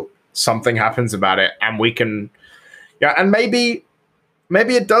until something happens about it. And we can, and maybe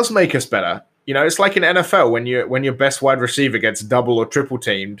it does make us better. It's like in NFL when your best wide receiver gets double or triple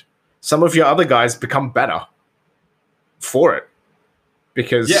teamed, some of your other guys become better for it.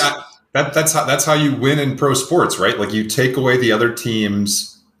 Because that's how you win in pro sports, right? Like, you take away the other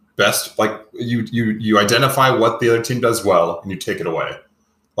team's best, like you identify what the other team does well and you take it away.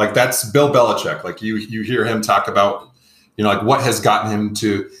 Like that's Bill Belichick. Like you hear him talk about, like what has gotten him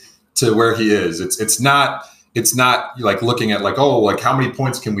to where he is. It's not like looking at like, oh, like how many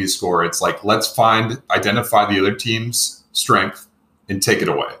points can we score? It's like, let's identify the other team's strength and take it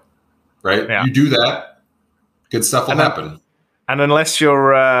away. Right. Yeah. You do that, good stuff will happen. And unless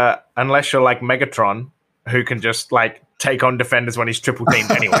you're like Megatron, who can just like take on defenders when he's triple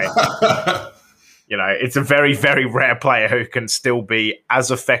teamed anyway. It's a very, very rare player who can still be as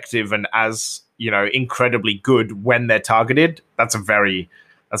effective and as, incredibly good when they're targeted. That's a very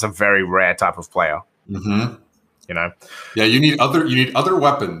rare type of player. Mm-hmm. Yeah, you need other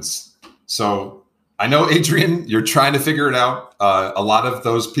weapons. So I know, Adrian, you're trying to figure it out. A lot of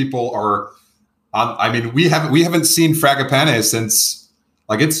those people are on. I mean, we haven't seen Fragapane since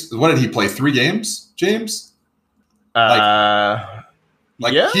what did he play? 3 games, James? Yeah.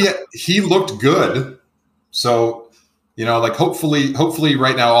 He looked good. So, hopefully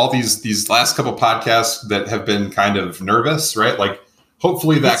right now, all these last couple podcasts that have been kind of nervous, right? Like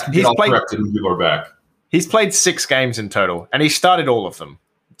hopefully that can get all corrected and people are back. He's played 6 games in total and he started all of them.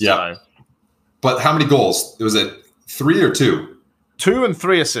 Yeah. So. But how many goals? Was it 3 or 2? 2 and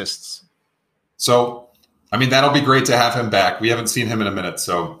 3 assists. So, I mean, that'll be great to have him back. We haven't seen him in a minute.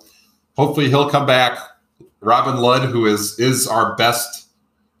 So hopefully he'll come back. Robin Ludd, who is our best,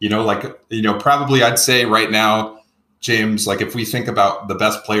 probably I'd say right now, James, like if we think about the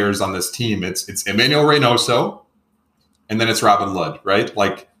best players on this team, it's Emmanuel Reynoso, and then it's Robin Ludd, right?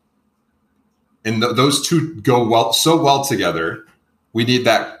 Like, and those two go so well together. We need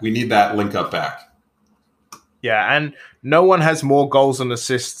that link up back. Yeah, and no one has more goals and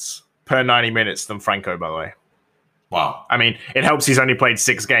assists per 90 minutes than Franco, by the way. Wow. I mean, it helps he's only played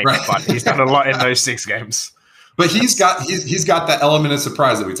 6 games, right. But he's done a lot in those 6 games. But he's got that element of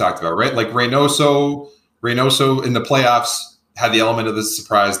surprise that we talked about, right? Like Reynoso in the playoffs had the element of the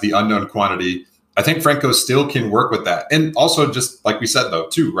surprise, the unknown quantity. I think Franco still can work with that. And also just like we said, though,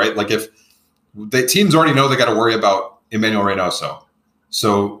 too, right? Like if the teams already know they got to worry about Emmanuel Reynoso.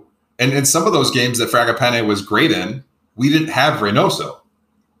 So, and in some of those games that Fragapane was great in, we didn't have Reynoso.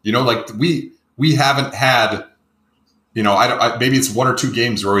 Like we haven't had, maybe it's 1 or 2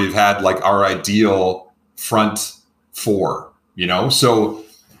 games where we've had like our ideal front 4, So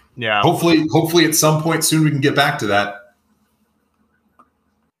yeah, hopefully at some point soon we can get back to that.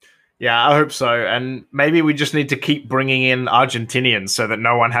 Yeah, I hope so. And maybe we just need to keep bringing in Argentinians so that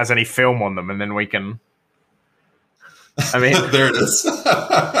no one has any film on them, and then we can. I mean, there it is.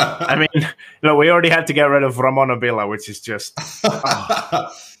 I mean, we already had to get rid of Ramon Abila, which is just.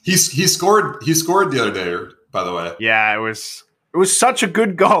 Oh. He scored the other day, by the way. Yeah, it was such a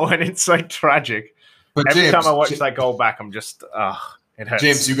good goal, and it's like tragic. But every time I watch that goal back, I'm just it hurts.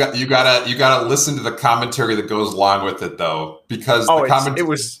 James, you gotta listen to the commentary that goes along with it, though, because it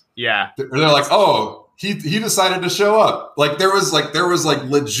was they're like, oh, he decided to show up. Like there was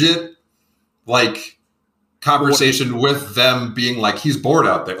legit like conversation with them being like he's bored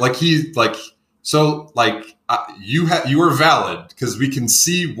out there, you were valid because we can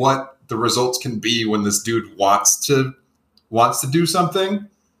see what the results can be when this dude wants to do something.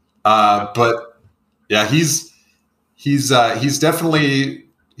 But yeah, he's definitely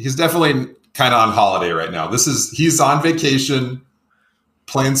kind of on holiday right now. He's on vacation,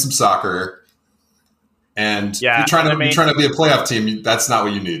 playing some soccer, and you're trying to be a playoff team. That's not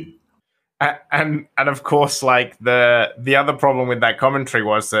what you need. And of course, like the other problem with that commentary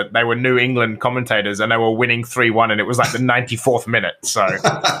was that they were New England commentators and they were winning 3-1, and it was like the 94th minute. So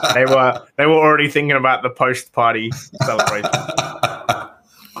they were already thinking about the post-party celebration.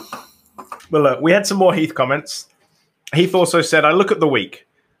 But look, we had some more Heath comments. Heath also said, I look at the week.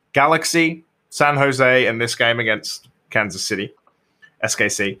 Galaxy, San Jose, and this game against Kansas City,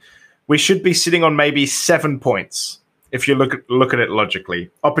 SKC. We should be sitting on maybe 7 points. If you look at it logically,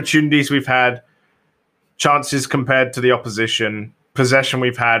 opportunities we've had, chances compared to the opposition, possession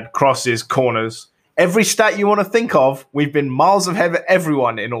we've had, crosses, corners, every stat you want to think of, we've been miles ahead of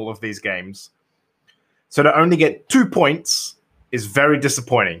everyone in all of these games. So to only get 2 points is very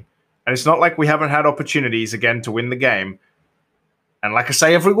disappointing. And it's not like we haven't had opportunities again to win the game. And like I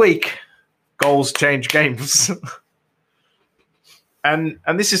say every week, goals change games. and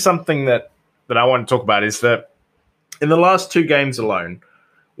this is something that I want to talk about is that in the last 2 games alone,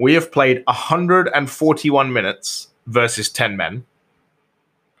 we have played 141 minutes versus 10 men.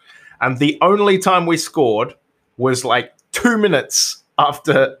 And the only time we scored was like 2 minutes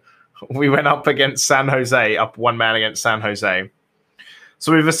after we went up against San Jose, up 1 man against San Jose.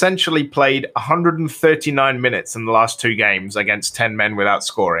 So we've essentially played 139 minutes in the last 2 games against 10 men without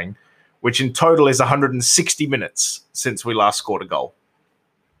scoring, which in total is 160 minutes since we last scored a goal.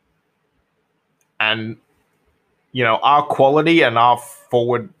 And, our quality and our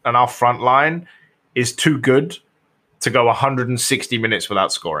forward and our front line is too good to go 160 minutes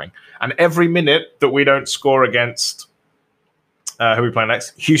without scoring. And every minute that we don't score against, who are we playing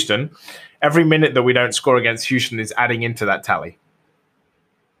next? Houston. Every minute that we don't score against Houston is adding into that tally.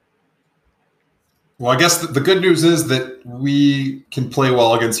 Well, I guess the good news is that we can play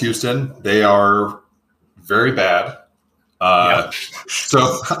well against Houston. They are very bad.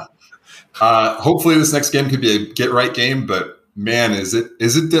 So hopefully this next game could be a get-right game. But, man, is it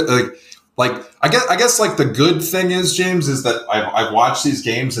I guess like the good thing is, James, is that I've watched these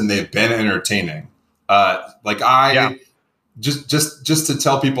games and they've been entertaining. Just to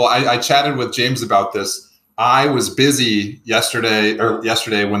tell people, I chatted with James about this. I was busy yesterday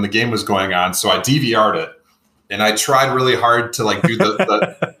when the game was going on, so I DVR'd it, and I tried really hard to like do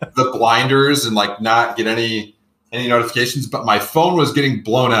the blinders and like not get any notifications, but my phone was getting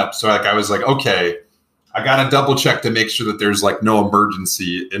blown up. So I was like, okay, I got to double check to make sure that there's like no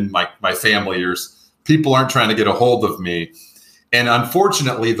emergency in my family or people aren't trying to get a hold of me. And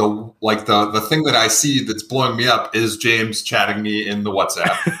unfortunately, the thing that I see that's blowing me up is James chatting me in the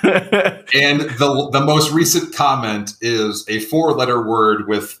WhatsApp. And the most recent comment is a 4-letter word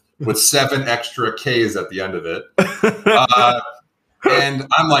with 7 extra Ks at the end of it. And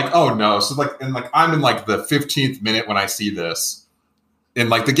I'm like, oh no. So I'm in like the 15th minute when I see this. And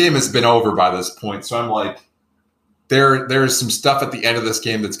like the game has been over by this point. So I'm like, there's some stuff at the end of this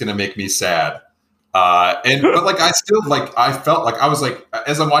game that's gonna make me sad. But I felt like I was like,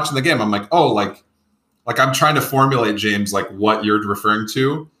 as I'm watching the game, I'm like, oh, like I'm trying to formulate, James, like what you're referring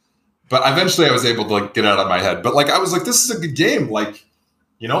to. But eventually I was able to like get it out of my head. But like I was like, this is a good game. Like,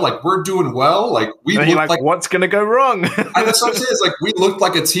 like we're doing well. Like we looked like what's gonna go wrong? That's what I'm saying. Is like we looked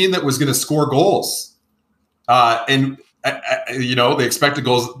like a team that was gonna score goals. The expected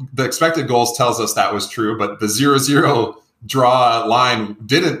goals tells us that was true, but the 0-0 draw line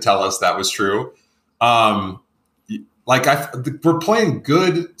didn't tell us that was true. We're playing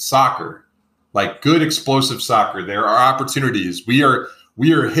good soccer, like good explosive soccer. There are opportunities. We are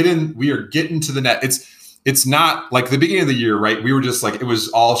hitting. We are getting to the net. It's not like the beginning of the year, right? We were just like it was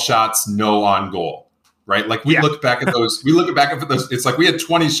all shots, no on goal, right? Like we look back at those. It's like we had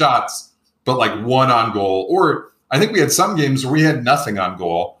 20 shots, but like 1 on goal. Or I think we had some games where we had nothing on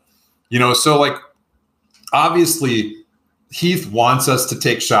goal. So like obviously Heath wants us to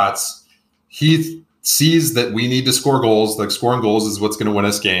take shots. Heath sees that we need to score goals. Like scoring goals is what's going to win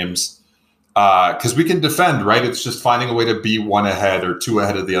us games because we can defend, right? It's just finding a way to be 1 ahead or 2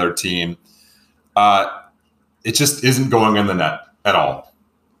 ahead of the other team. It just isn't going in the net at all.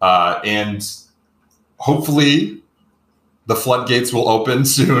 And hopefully the floodgates will open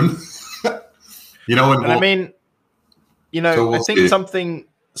soon. I think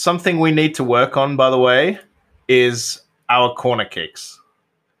something we need to work on, by the way, is our corner kicks.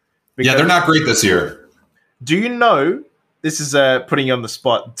 Because they're not great this year. Do you know, this is putting you on the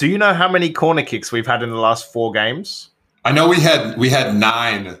spot, do you know how many corner kicks we've had in the last 4 games? I know we had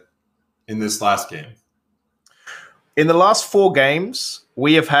 9 in this last game. In the last 4 games,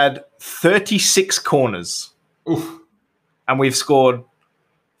 we have had 36 corners. Oof. And we've scored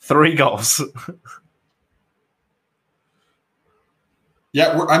 3 goals.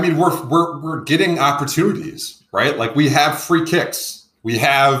 Yeah, we're getting opportunities, right? Like we have free kicks. We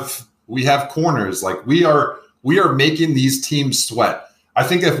have corners. Like we are making these teams sweat. I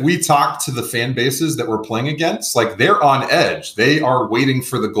think if we talk to the fan bases that we're playing against, like they're on edge. They are waiting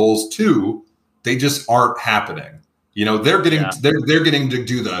for the goals too. They just aren't happening. They're getting to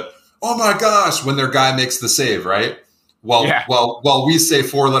do the oh my gosh when their guy makes the save, right? While we say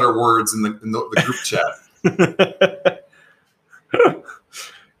 4-letter words in the group chat.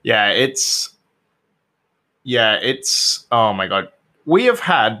 It's oh my god. We have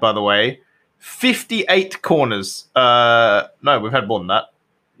had, by the way, 58 corners. No, we've had more than that.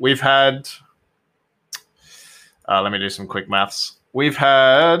 We've had let me do some quick maths. We've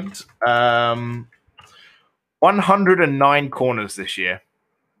had 109 corners this year.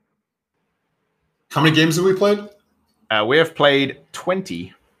 How many games have we played? We have played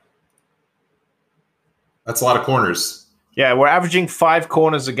 20. That's a lot of corners. Yeah, we're averaging 5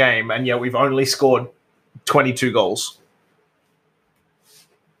 corners a game, and yet we've only scored 22 goals.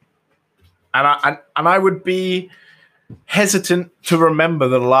 And I would be hesitant to remember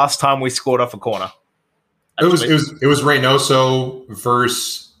the last time we scored off a corner. Actually. It was Reynoso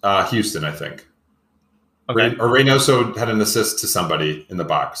versus Houston, I think. Okay. Or Reynoso had an assist to somebody in the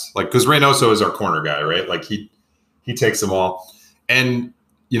box, like because Reynoso is our corner guy, right? Like he takes them all, and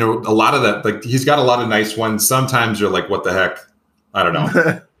you know a lot of that. Like he's got a lot of nice ones. Sometimes you're like, what the heck? I don't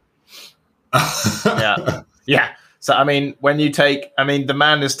know. Yeah. So I mean, the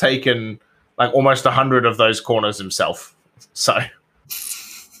man has taken like almost 100 of those corners himself. So.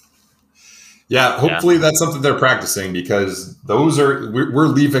 Yeah, hopefully that's something they're practicing because we're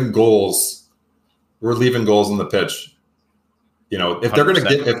leaving goals. We're leaving goals on the pitch. You know, if they're going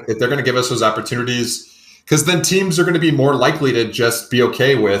to if they're going to give us those opportunities, because then teams are going to be more likely to just be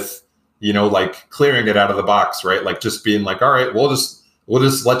okay with, you know, like clearing it out of the box, right? Like just being like, all right, we'll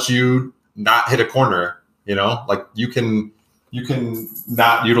just let you not hit a corner. You know, like you can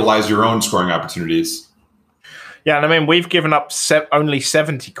not utilize your own scoring opportunities. Yeah, and I mean, we've given up only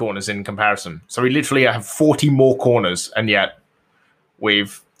 70 corners in comparison. So we literally have 40 more corners, and yet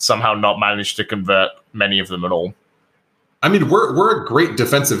we've somehow not managed to convert many of them at all. I mean, we're a great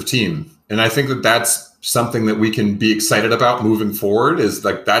defensive team, and I think that that's something that we can be excited about moving forward. Is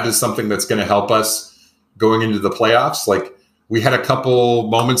like that is something that's going to help us going into the playoffs. Like we had a couple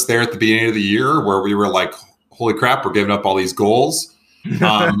moments there at the beginning of the year where we were like, "Holy crap, we're giving up all these goals." You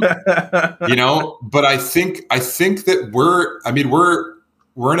know, but I think that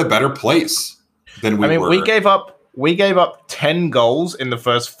we're in a better place than we were. We gave up 10 goals in the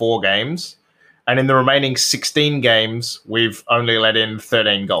first 4 games, and in the remaining 16 games, we've only let in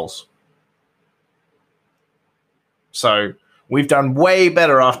 13 goals. So we've done way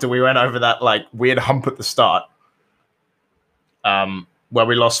better after we went over that like weird hump at the start, where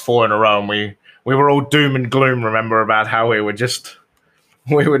we lost 4 in a row, and we were all doom and gloom. Remember about how we were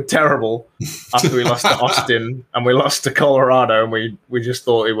terrible after we lost to Austin and we lost to Colorado, and we just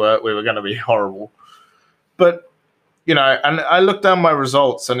thought we were going to be horrible. But you know, and I looked down my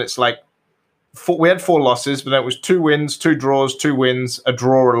results, and it's like we had 4 losses, but then it was 2 wins, 2 draws, 2 wins, a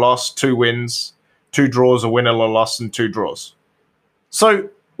draw, a loss, 2 wins, 2 draws, a win, a loss, and 2 draws. So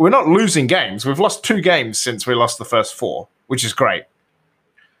we're not losing games. We've lost 2 games since we lost the first 4, which is great.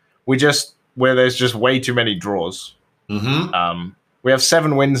 Where there's just way too many draws. Mm-hmm. We have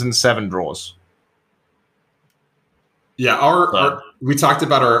 7 wins and 7 draws. Yeah, we talked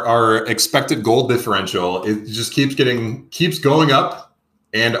about our expected goal differential. It just keeps going up,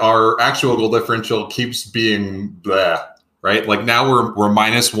 and our actual goal differential keeps being blah, right? Like now we're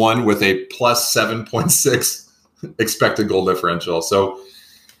 -1 with a +7.6 expected goal differential. So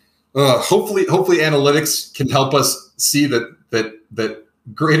hopefully analytics can help us see that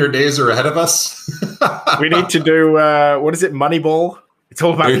greater days are ahead of us. We need to do what is it, Moneyball? It's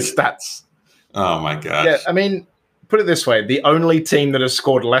all about the stats. Oh my gosh. Yeah, I mean, put it this way: the only team that has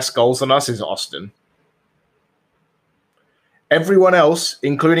scored less goals than us is Austin. Everyone else,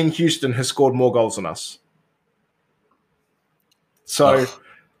 including Houston, has scored more goals than us. So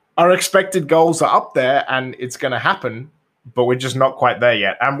our expected goals are up there, and it's going to happen, but we're just not quite there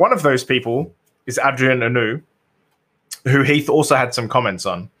yet. And one of those people is Adrien Anu, who Heath also had some comments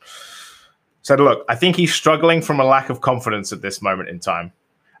on. Said, look, I think he's struggling from a lack of confidence at this moment in time,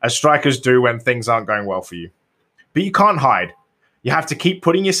 as strikers do when things aren't going well for you. But you can't hide. You have to keep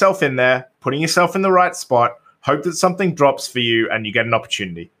putting yourself in there, putting yourself in the right spot, hope that something drops for you and you get an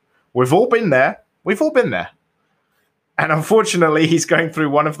opportunity. We've all been there. We've all been there. And unfortunately, he's going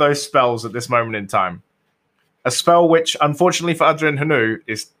through one of those spells at this moment in time. A spell which, unfortunately for Adrien Anu,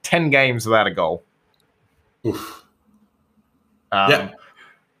 is 10 games without a goal. Oof. Yeah.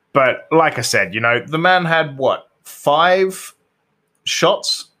 But like I said, you know, the man had, 5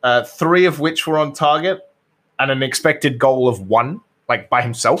 shots, 3 of which were on target, and an expected goal of 1, like by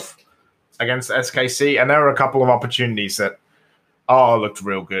himself, against SKC. And there were a couple of opportunities that, looked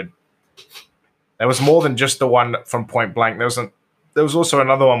real good. There was more than just the one from point blank. There was also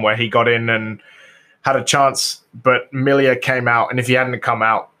another one where he got in and had a chance, but Millia came out, and if he hadn't come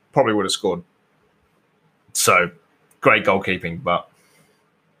out, probably would have scored. So great goalkeeping, but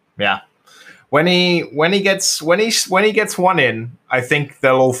yeah, when he gets one in, I think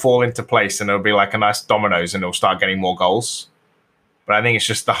they'll all fall into place, and it'll be like a nice dominoes, and he'll start getting more goals. But I think it's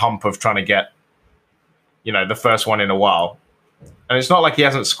just the hump of trying to get, you know, the first one in a while. And it's not like he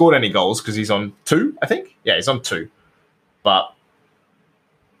hasn't scored any goals because he's on 2, I think. Yeah, he's on 2. But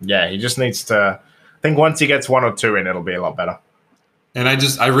yeah, he just needs to. I think once he gets 1 or 2 in, it'll be a lot better. And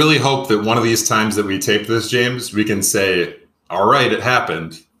I really hope that one of these times that we tape this, James, we can say, all right, it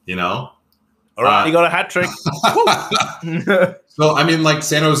happened, you know? All right, he got a hat trick. So, I mean, like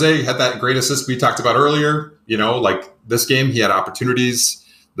San Jose had that great assist we talked about earlier, you know, like this game, he had opportunities,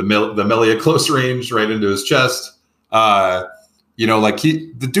 the Millia close range right into his chest. You know, like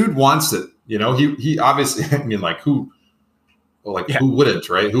the dude wants it. You know, he obviously, I mean, like who wouldn't,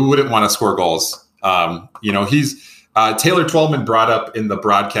 right? Who wouldn't want to score goals? You know, he's Taylor Twellman brought up in the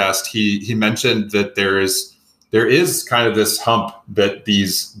broadcast. He mentioned that there is kind of this hump that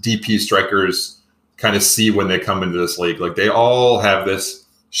these DP strikers kind of see when they come into this league. Like they all have this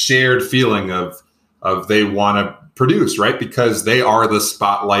shared feeling of they want to produce, right? Because they are the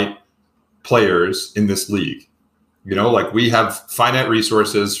spotlight players in this league. You know, like we have finite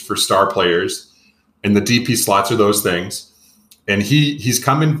resources for star players, and the DP slots are those things. And he's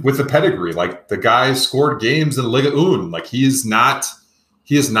coming with a pedigree. Like the guy scored games in Liga Un. Like he is not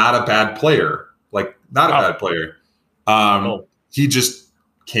a bad player. Like not a bad player. He just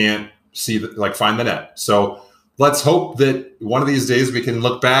can't find the net. So let's hope that one of these days we can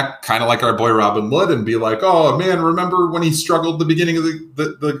look back, kind of like our boy Robin Hood, and be like, oh man, remember when he struggled the beginning of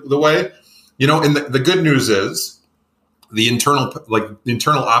the way? You know, and the good news is the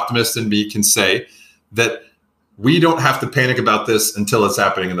internal optimist in me can say that we don't have to panic about this until it's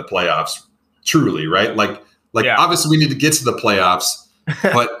happening in the playoffs. Truly, right? Like obviously we need to get to the playoffs,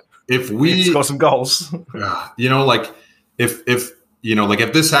 but if we score some goals, you know, like if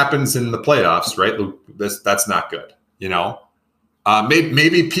this happens in the playoffs, right? That's not good. You know,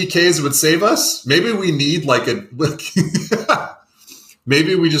 maybe PKs would save us. Maybe we need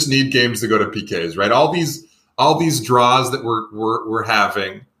maybe we just need games to go to PKs, right? All these draws that we're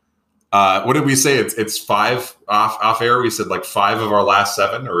having. What did we say? It's 5 off air. We said like 5 of our last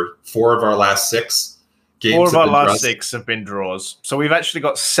 7 or 4 of our last 6 games. 4 of our last 6 have been draws. So we've actually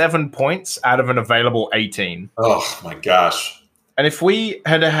got 7 points out of an available 18. Oh my gosh. And if we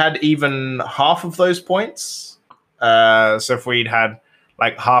had even half of those points, so if we'd had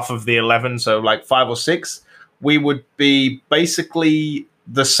like half of the 11, so like 5 or 6, we would be basically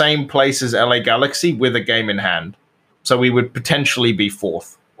the same place as LA Galaxy with a game in hand. So we would potentially be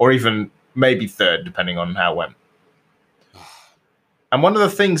 4th or even maybe 3rd, depending on how it went. And one of the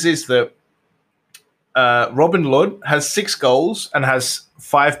things is that Robin Lod has 6 goals and has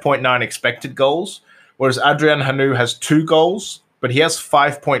 5.9 expected goals, whereas Adrian Hanu has 2 goals, but he has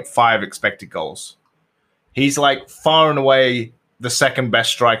 5.5 expected goals. He's like far and away the second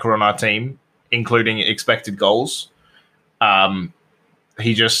best striker on our team, including expected goals.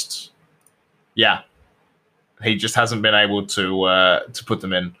 He just hasn't been able to put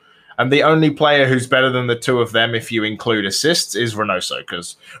them in. And the only player who's better than the 2 of them, if you include assists, is Reynoso,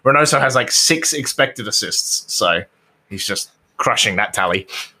 because Reynoso has like 6 expected assists. So he's just crushing that tally.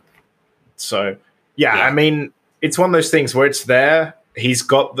 So yeah, I mean, it's one of those things where it's there. He's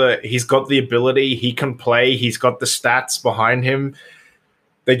got the ability. He can play. He's got the stats behind him.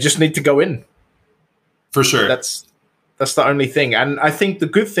 They just need to go in. For sure. That's the only thing. And I think the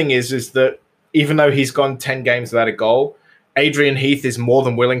good thing is that even though he's gone 10 games without a goal, Adrian Heath is more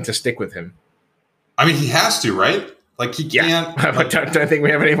than willing to stick with him. I mean, he has to, right? Like he can't. I don't think we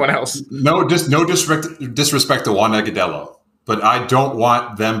have anyone else. No disrespect to Juan Agudelo, but I don't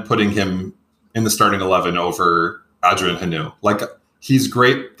want them putting him in the starting 11 over Adrian Hanu. Like he's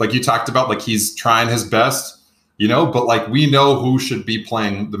great. Like you talked about, like he's trying his best, you know, but like we know who should be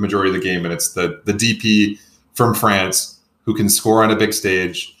playing the majority of the game, and it's the DP from France who can score on a big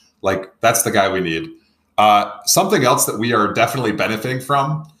stage. Like that's the guy we need. Something else that we are definitely benefiting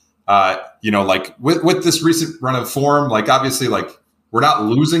from, you know, like with this recent run of form, like obviously like we're not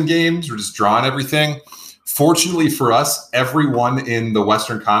losing games, we're just drawing everything. Fortunately for us, everyone in the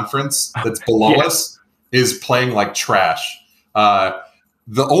Western Conference that's below us is playing like trash.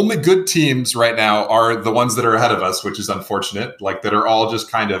 The only good teams right now are the ones that are ahead of us, which is unfortunate. Like that are all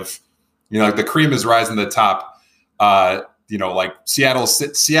just kind of, you know, like the cream is rising to the top. You know, like Seattle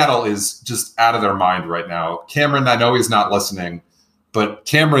is just out of their mind right now. Cameron, I know he's not listening, but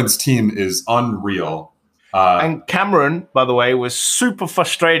Cameron's team is unreal. And Cameron, by the way, was super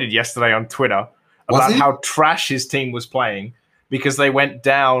frustrated yesterday on Twitter about how trash his team was playing because they went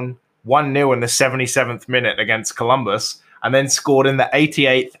down 1-0 in the 77th minute against Columbus and then scored in the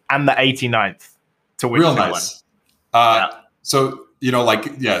 88th and the 89th to win. Real nice. So, you know, like,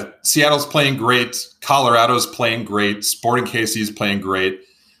 Seattle's playing great. Colorado's playing great. Sporting KC's playing great.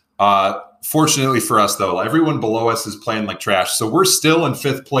 Fortunately for us, though, everyone below us is playing like trash. So we're still in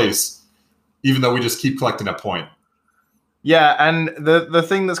 5th place, even though we just keep collecting a point. Yeah, and the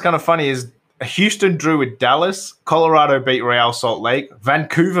thing that's kind of funny is Houston drew with Dallas, Colorado beat Real Salt Lake,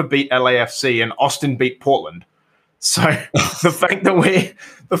 Vancouver beat LAFC, and Austin beat Portland. So the fact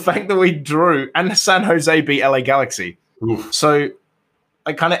that we drew, and San Jose beat LA Galaxy. Oof. So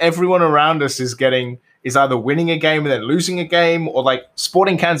like kind of everyone around us is either winning a game and then losing a game, or like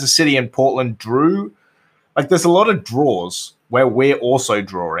Sporting Kansas City and Portland drew. Like there's a lot of draws where we're also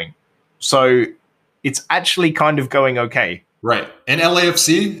drawing. So it's actually kind of going okay. Right. And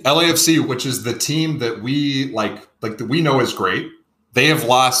LAFC, which is the team that we like that we know is great, they have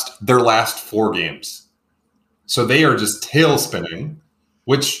lost their last 4 games. So they are just tail spinning,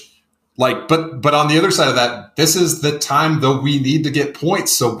 which but on the other side of that, this is the time though we need to get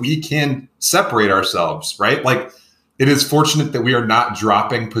points so we can separate ourselves, right? Like it is fortunate that we are not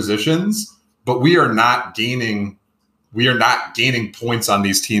dropping positions, but we are not gaining points on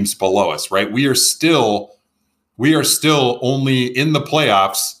these teams below us, right? We are still only in the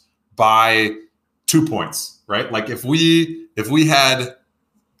playoffs by 2 points, right? Like if we had,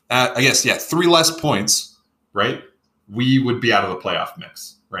 3 less points, right? We would be out of the playoff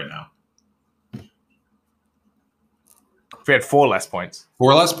mix right now. If we had 4 less points.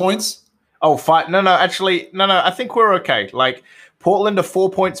 4 less points? Oh, 5. No. I think we're okay. Like Portland are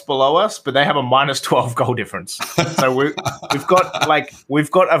 4 points below us, but they have a minus 12 goal difference. So we've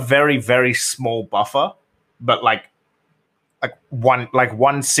got a very, very small buffer. But like one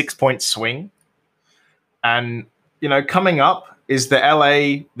 6-point swing, and coming up is the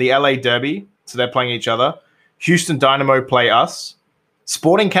LA Derby, so they're playing each other. Houston Dynamo play us.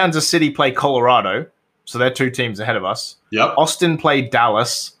 Sporting Kansas City play Colorado, so they're 2 teams ahead of us. Yep. Austin play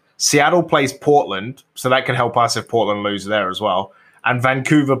Dallas. Seattle plays Portland, so that could help us if Portland lose there as well. And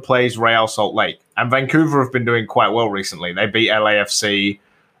Vancouver plays Real Salt Lake, and Vancouver have been doing quite well recently. They beat LAFC.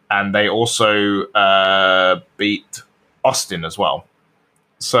 And they also beat Austin as well.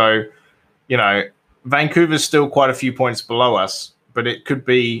 So, Vancouver's still quite a few points below us, but it could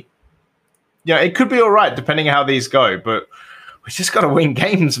be all right depending on how these go. But we just got to win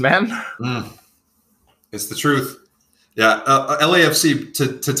games, man. It's the truth. Yeah, LAFC,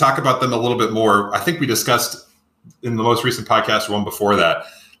 to talk about them a little bit more, I think we discussed in the most recent podcast or one before that,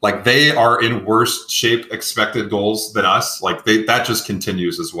 like they are in worse shape expected goals than us. Like that just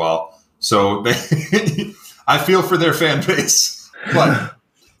continues as well. So I feel for their fan base, but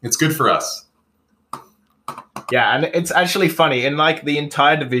it's good for us. Yeah, and it's actually funny. In like the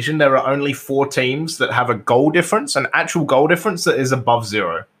entire division, there are only 4 teams that have a goal difference, an actual goal difference that is above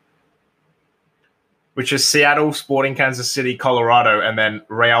 0. Which is Seattle, Sporting Kansas City, Colorado, and then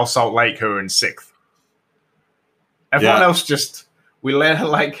Real Salt Lake, who are in 6th. Everyone else just... We don't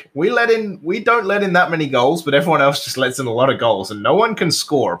let in that many goals, but everyone else just lets in a lot of goals, and no one can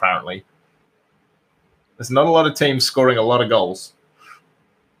score, apparently. There's not a lot of teams scoring a lot of goals.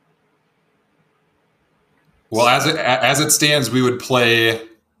 Well, as it stands, would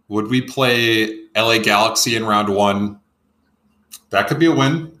we play LA Galaxy in round 1? That could be a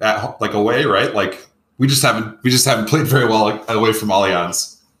win away, right? Like we just haven't played very well away from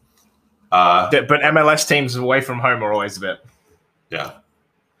Allianz. But MLS teams away from home are always a bit. Yeah.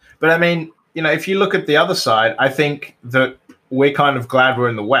 But I mean, if you look at the other side, I think that we're kind of glad we're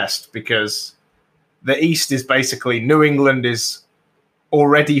in the West because the East is basically New England is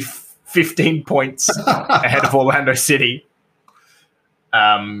already 15 points ahead of Orlando City.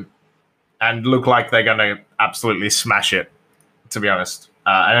 And look like they're going to absolutely smash it, to be honest.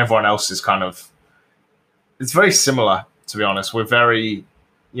 And everyone else is it's very similar, to be honest. We're very,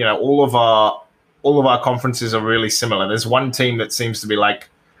 all of our conferences are really similar. There's one team that seems to be like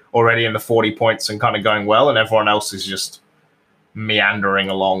already in the 40 points and kind of going well, and everyone else is just meandering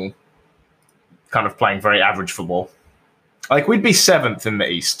along, kind of playing very average football. Like we'd be 7th in the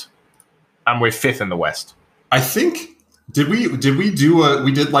East, and we're 5th in the West. I think did we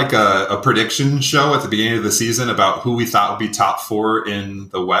did like a prediction show at the beginning of the season about who we thought would be top 4 in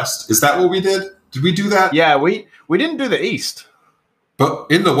the West? Is that what we did? Did we do that? Yeah, we didn't do the East. But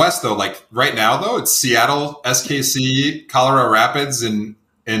in the West, though, like right now, though, it's Seattle, SKC, Colorado Rapids, and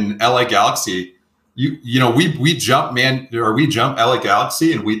LA Galaxy. We jump LA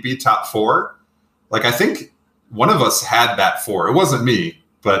Galaxy and we'd be top 4. Like I think one of us had that 4. It wasn't me,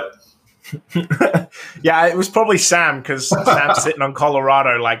 but yeah, it was probably Sam because Sam's sitting on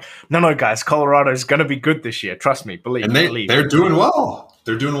Colorado. Like, no, guys, Colorado's going to be good this year. Trust me, believe. And they're doing well.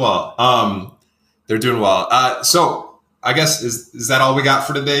 They're doing well. So. I guess is that all we got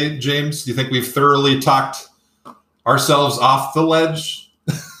for today, James? Do you think we've thoroughly talked ourselves off the ledge?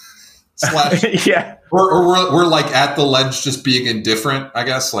 Yeah. Or we're like at the ledge just being indifferent, I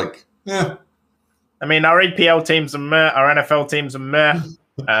guess. Like, yeah. I mean, our EPL teams are meh. Our NFL teams are meh.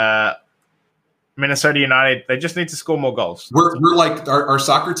 Minnesota United, they just need to score more goals. We're like our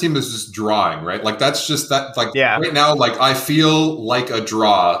soccer team is just drawing, right? Like that's just that. Like right now, like I feel like a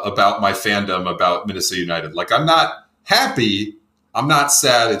draw about my fandom about Minnesota United. Like I'm not happy. I'm not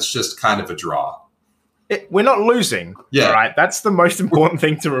sad. It's just kind of a draw. We're not losing. Yeah. All right. That's the most important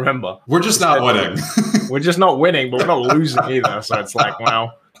thing to remember. We're just not winning. We're just not winning, but we're not losing either. So it's like,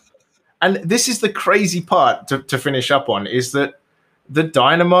 well, And this is the crazy part to finish up on, is that the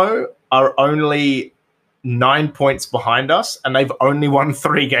Dynamo are only 9 points behind us, and they've only won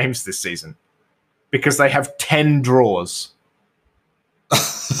 3 games this season because they have 10 draws.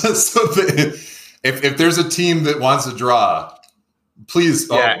 So if there's a team that wants to draw, please,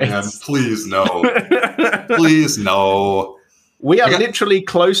 please no. Please no. We are literally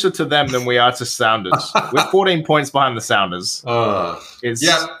closer to them than we are to Sounders. We're 14 points behind the Sounders. But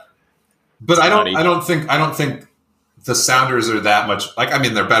I don't think the Sounders are that much. Like, I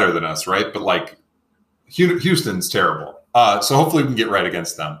mean, they're better than us, right? But like, Houston's terrible. So hopefully we can get right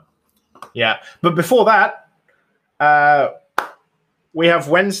against them. Yeah, but before that, we have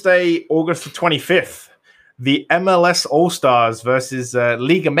Wednesday, August the 25th, the MLS All-Stars versus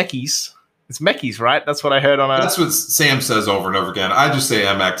Liga Mekis. It's Mekis, right? That's what I heard on That's what Sam says over and over again. I just say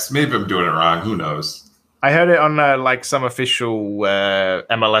MX. Maybe I'm doing it wrong. Who knows? I heard it on like some official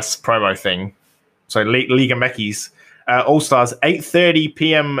MLS promo thing. So Liga Mekis. All-Stars, 8:30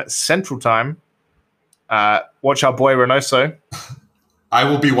 p.m. Central Time. Watch our boy Reynoso. I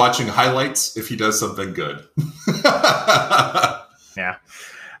will be watching highlights if he does something good. Yeah.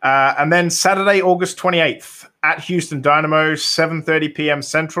 And then Saturday, August 28th, at Houston Dynamo, 7:30 p.m.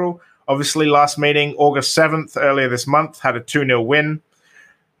 Central. Obviously, last meeting, August 7th, earlier this month, had a 2-0 win.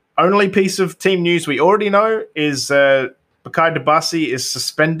 Only piece of team news we already know is Bakay Debasi is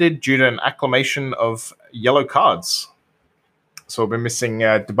suspended due to an acclamation of yellow cards. So we'll be missing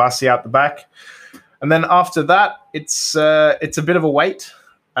Debasi out the back. And then after that, it's a bit of a wait,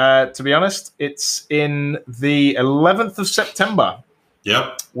 to be honest. It's in the 11th of September.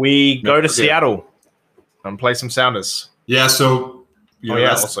 Yep. We go to Seattle and play some Sounders. Yeah, so...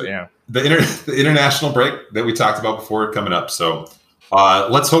 The international break that we talked about before coming up. So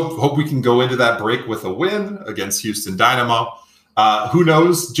let's hope we can go into that break with a win against Houston Dynamo. Who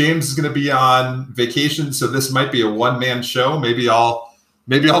knows? James is going to be on vacation, so this might be a one-man show. Maybe I'll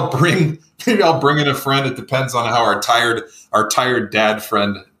bring in a friend. It depends on how our tired dad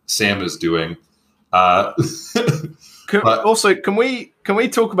friend Sam is doing. Can we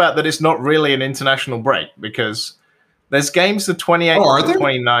talk about that? It's not really an international break because there's games the 28th to the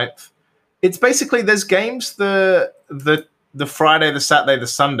 29th. It's basically there's games the Friday, the Saturday, the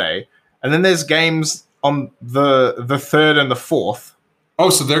Sunday, and then there's games on the 3rd and the 4th. Oh,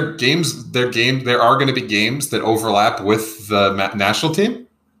 so there are going to be games that overlap with the national team?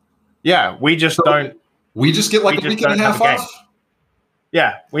 Yeah, we just don't. We just get like a week and a half off?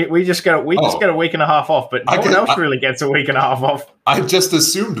 Yeah, we just get a week and a half off, but no one else really gets a week and a half off. I just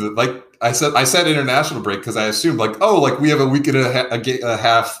assumed that, like I said international break because I assumed like we have a week and a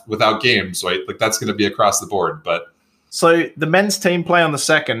half without games, right? Like that's going to be across the board. But so the men's team play on the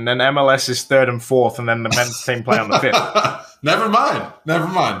 2nd, then MLS is 3rd and 4th, and then the men's team play on the 5th. Never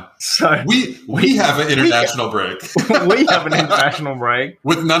mind. So we have an international break. We have an international break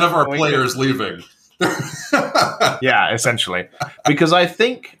with none of our players leaving. Yeah, essentially, because I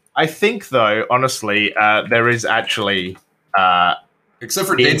think though, honestly, there is actually except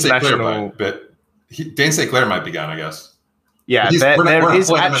for Dane St. Clair, but Dane St. Clair might be gone, I guess. Yeah,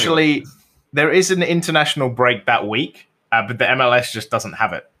 there is an international break that week, but the MLS just doesn't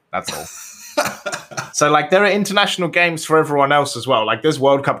have it. That's all. So, like, there are international games for everyone else as well. Like, there's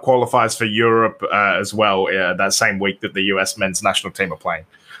World Cup qualifiers for Europe as well that same week that the US men's national team are playing.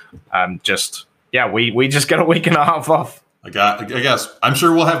 We just get a week and a half off. I guess. I'm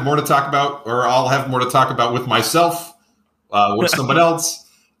sure we'll have more to talk about, or I'll have more to talk about with myself, with someone else.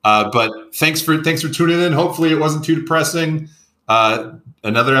 But thanks for tuning in. Hopefully it wasn't too depressing.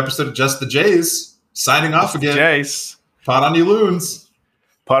 Another episode of Just the Jays. Signing off again. Jays. Pot on you loons.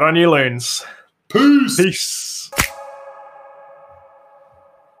 Pot on you loons. Peace. Peace.